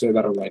patents there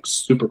that are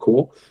super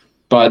cool,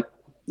 but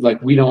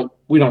we don't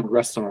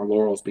rest on our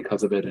laurels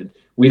because of it, and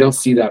we don't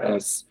see that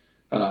as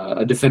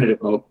a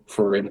definitive moat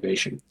for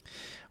innovation.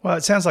 Well,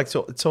 it sounds like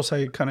it's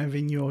also kind of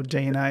in your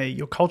DNA,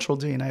 your cultural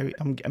DNA.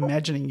 I'm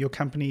imagining your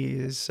company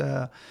is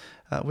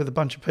with a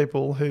bunch of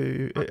people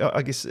who,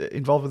 I guess,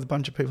 involved with a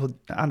bunch of people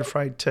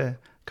unafraid to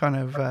kind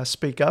of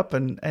speak up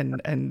and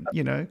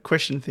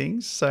question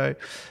things. So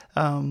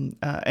and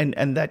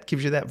that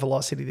gives you that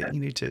velocity that you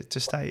need to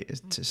stay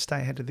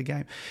ahead of the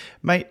game,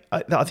 mate.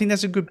 I think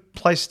that's a good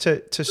place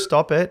to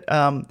stop it.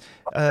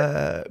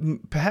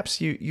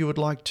 Perhaps you would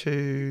like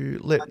to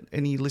let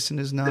any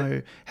listeners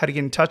know how to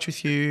get in touch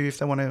with you if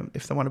they want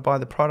to buy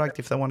the product,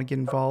 if they want to get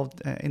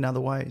involved in other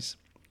ways.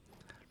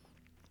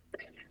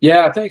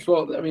 Yeah, thanks.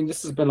 Well, I mean,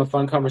 this has been a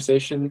fun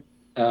conversation.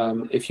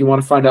 If you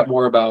want to find out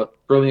more about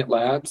Brilliant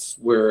Labs,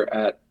 we're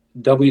at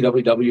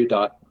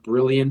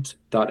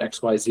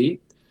www.brilliant.xyz.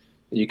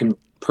 You can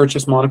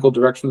purchase Monocle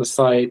direct from the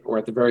site, or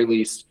at the very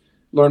least,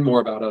 learn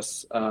more about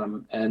us.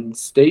 And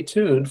stay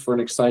tuned for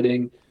an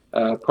exciting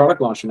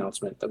product launch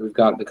announcement that we've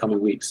got in the coming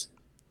weeks.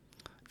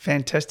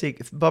 Fantastic.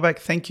 Bobak,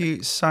 thank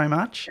you so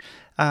much.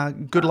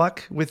 Good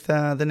luck with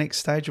the next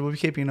stage. We'll be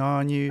keeping an eye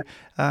on you.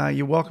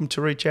 You're welcome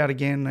to reach out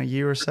again in a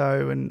year or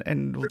so and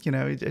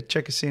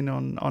check us in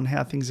on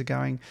how things are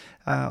going.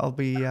 I'll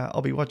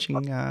be watching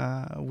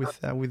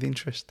with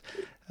interest.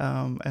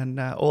 And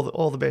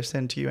all the best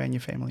then to you and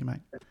your family,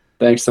 mate.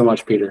 Thanks so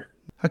much, Peter.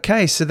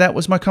 Okay, so that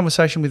was my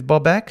conversation with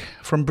Bobak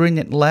from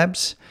Brilliant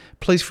Labs.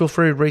 Please feel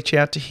free to reach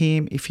out to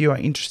him if you are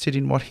interested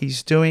in what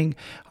he's doing.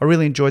 I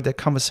really enjoyed that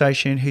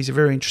conversation. He's a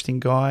very interesting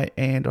guy,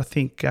 and I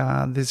think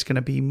there's going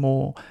to be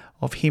more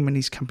of him and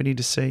his company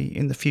to see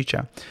in the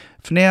future.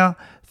 For now,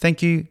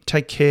 thank you,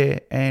 take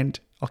care, and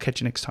I'll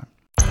catch you next time.